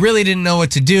how you really didn't know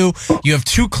what to do. You have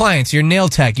two clients. You're nail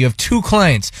tech. You have two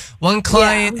clients. One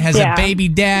client has a baby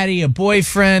daddy, a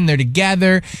boyfriend. They're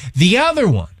together. The other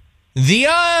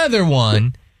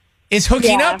one is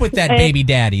hooking up with that baby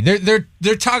daddy.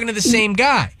 They're talking to the same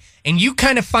guy. And you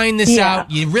kind of find this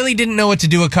out. You really didn't know what to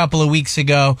do a couple of weeks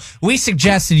ago. We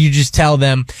suggested you just tell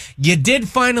them. You did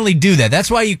finally do that.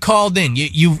 That's why you called in.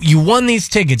 You won these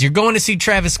tickets. You're going to see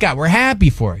Travis Scott. We're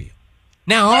happy for you.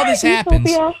 Now, all this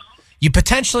happens. You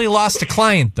potentially lost a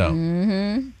client, though.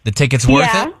 Mm-hmm. The ticket's worth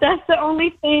it? Yeah, that's the only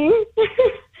thing.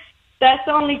 That's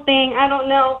the only thing. I don't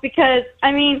know because,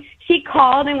 I mean, she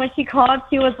called, and when she called,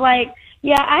 she was like,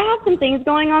 yeah, I have some things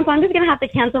going on, so I'm just going to have to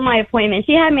cancel my appointment.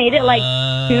 She had made it like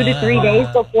 2 to 3 days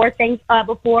before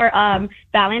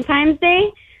Valentine's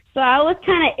Day. So I was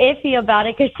kind of iffy about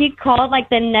it because she called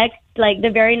the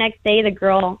very next day the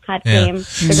girl had came.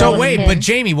 So wait, but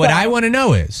Jamie, what I want to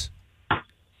know is,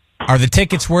 are the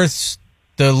tickets worth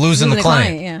the losing the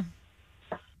client? Yeah.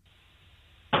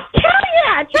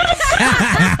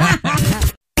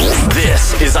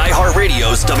 This is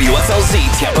iHeartRadio's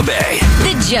WFLZ Tampa Bay.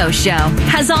 The Joe Show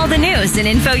has all the news and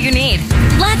info you need.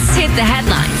 Let's hit the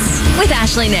headlines with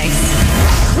Ashley Niggs.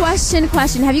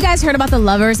 Question. Have you guys heard about the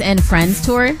Lovers and Friends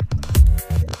tour?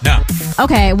 No.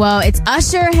 Okay, well, it's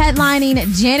Usher headlining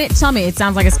Janet. Tell me, it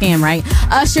sounds like a scam, right?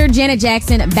 Usher, Janet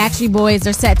Jackson, Backstreet Boys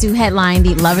are set to headline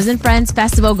the Lovers and Friends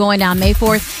Festival going down May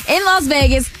 4th in Las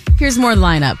Vegas. Here's more of the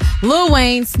lineup. Lil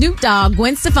Wayne, Snoop Dogg,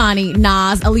 Gwen Stefani,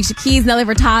 Nas, Alicia Keys, Nelly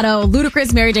Furtado,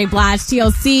 Ludacris, Mary J. Blige,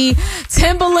 TLC,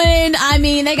 Timbaland. I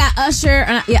mean, they got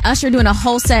Usher doing a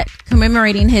whole set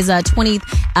commemorating his album's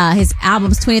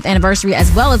 20th anniversary,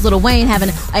 as well as Lil Wayne having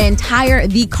an entire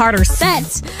The Carter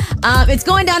set. It's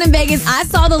going down in Vegas. I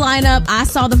saw the lineup. I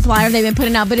saw the flyer they've been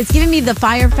putting out, but it's giving me the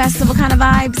Fire Festival kind of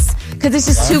vibes because it's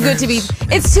just too good to be.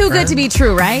 It's too good to be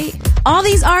true, right? All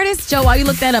these artists, Joe, while you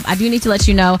look that up, I do need to let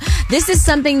you know this is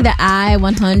something that I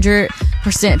 100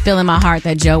 100% feel in my heart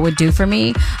that Joe would do for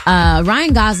me.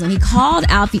 Ryan Gosling, he called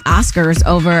out the Oscars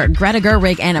over Greta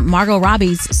Gerwig and Margot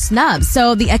Robbie's snubs.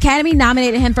 So the Academy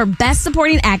nominated him for Best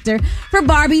Supporting Actor for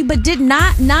Barbie, but did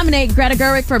not nominate Greta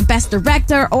Gerwig for Best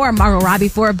Director or Margot Robbie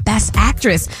for Best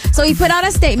Actress. So he put out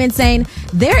a statement saying,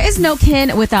 there is no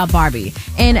Ken without Barbie,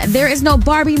 and there is no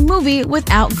Barbie movie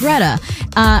without Greta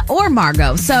or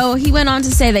Margot. So he went on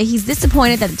to say that he's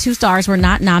disappointed that the two stars were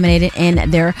not nominated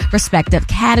in their respective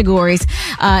categories.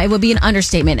 It would be an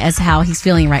understatement as how he's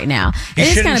feeling right now. He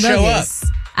shouldn't show up.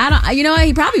 I don't. You know what?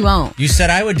 He probably won't. You said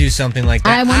I would do something like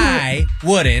that. I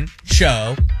wouldn't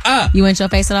show up. You wouldn't show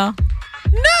face at all?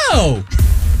 No. No.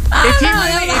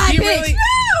 I wouldn't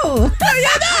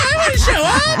show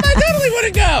up. I totally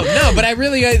wouldn't go. No, but I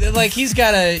really like. He's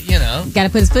got to, got to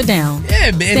put his foot down.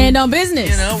 Yeah, stand on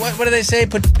business. What do they say?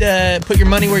 Put your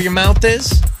money where your mouth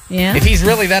is. Yeah. If he's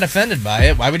really that offended by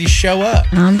it, why would he show up?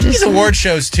 These award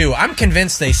shows too. I'm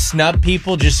convinced they snub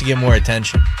people just to get more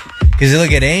attention. Because you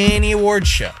look at any award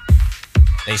show,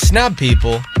 they snub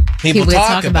people. People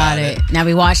talk about it. Now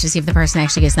we watch to see if the person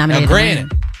actually gets nominated. Now,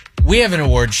 granted, we have an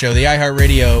award show, the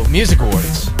iHeart Music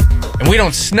Awards, and we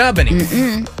don't snub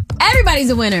anyone. Everybody's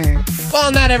a winner.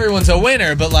 Well, not everyone's a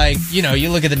winner, but you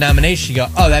look at the nomination, you go,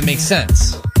 oh, that makes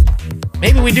sense.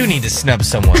 Maybe we do need to snub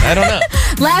someone. I don't know.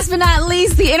 Last but not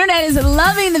least, the internet is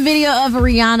loving the video of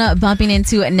Rihanna bumping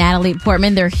into Natalie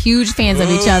Portman. They're huge fans of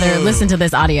each other. Listen to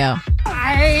this audio.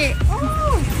 I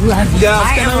love you.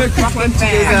 I am a fucking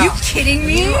fan. Are you kidding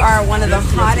me? You are one of the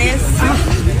hottest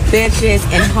bitches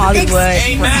in Hollywood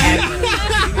forever.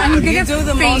 I'm gonna you do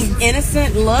the most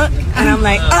innocent look, and I'm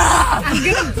like, I'm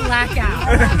gonna black out.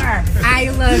 I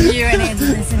love you, and I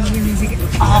listen to your music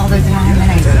all the time,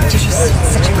 and I just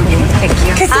such a cool. Thank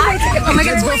you. Oh my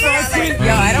God,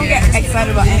 yo, I don't get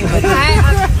excited about anybody.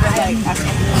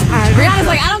 Rihanna's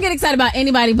like, I don't get excited about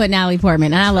anybody but Natalie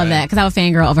Portman, and I love that because I would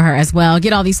fangirl over her as well.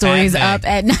 Get all these stories up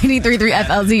at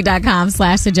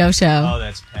 933flz.com/TheJoe Show. Oh,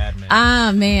 that's Padme.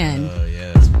 Ah, man. Oh,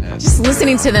 yeah, that's Padme. Just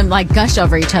listening to them gush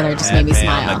over each other just made me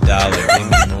smile. $1. Give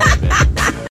me more of it.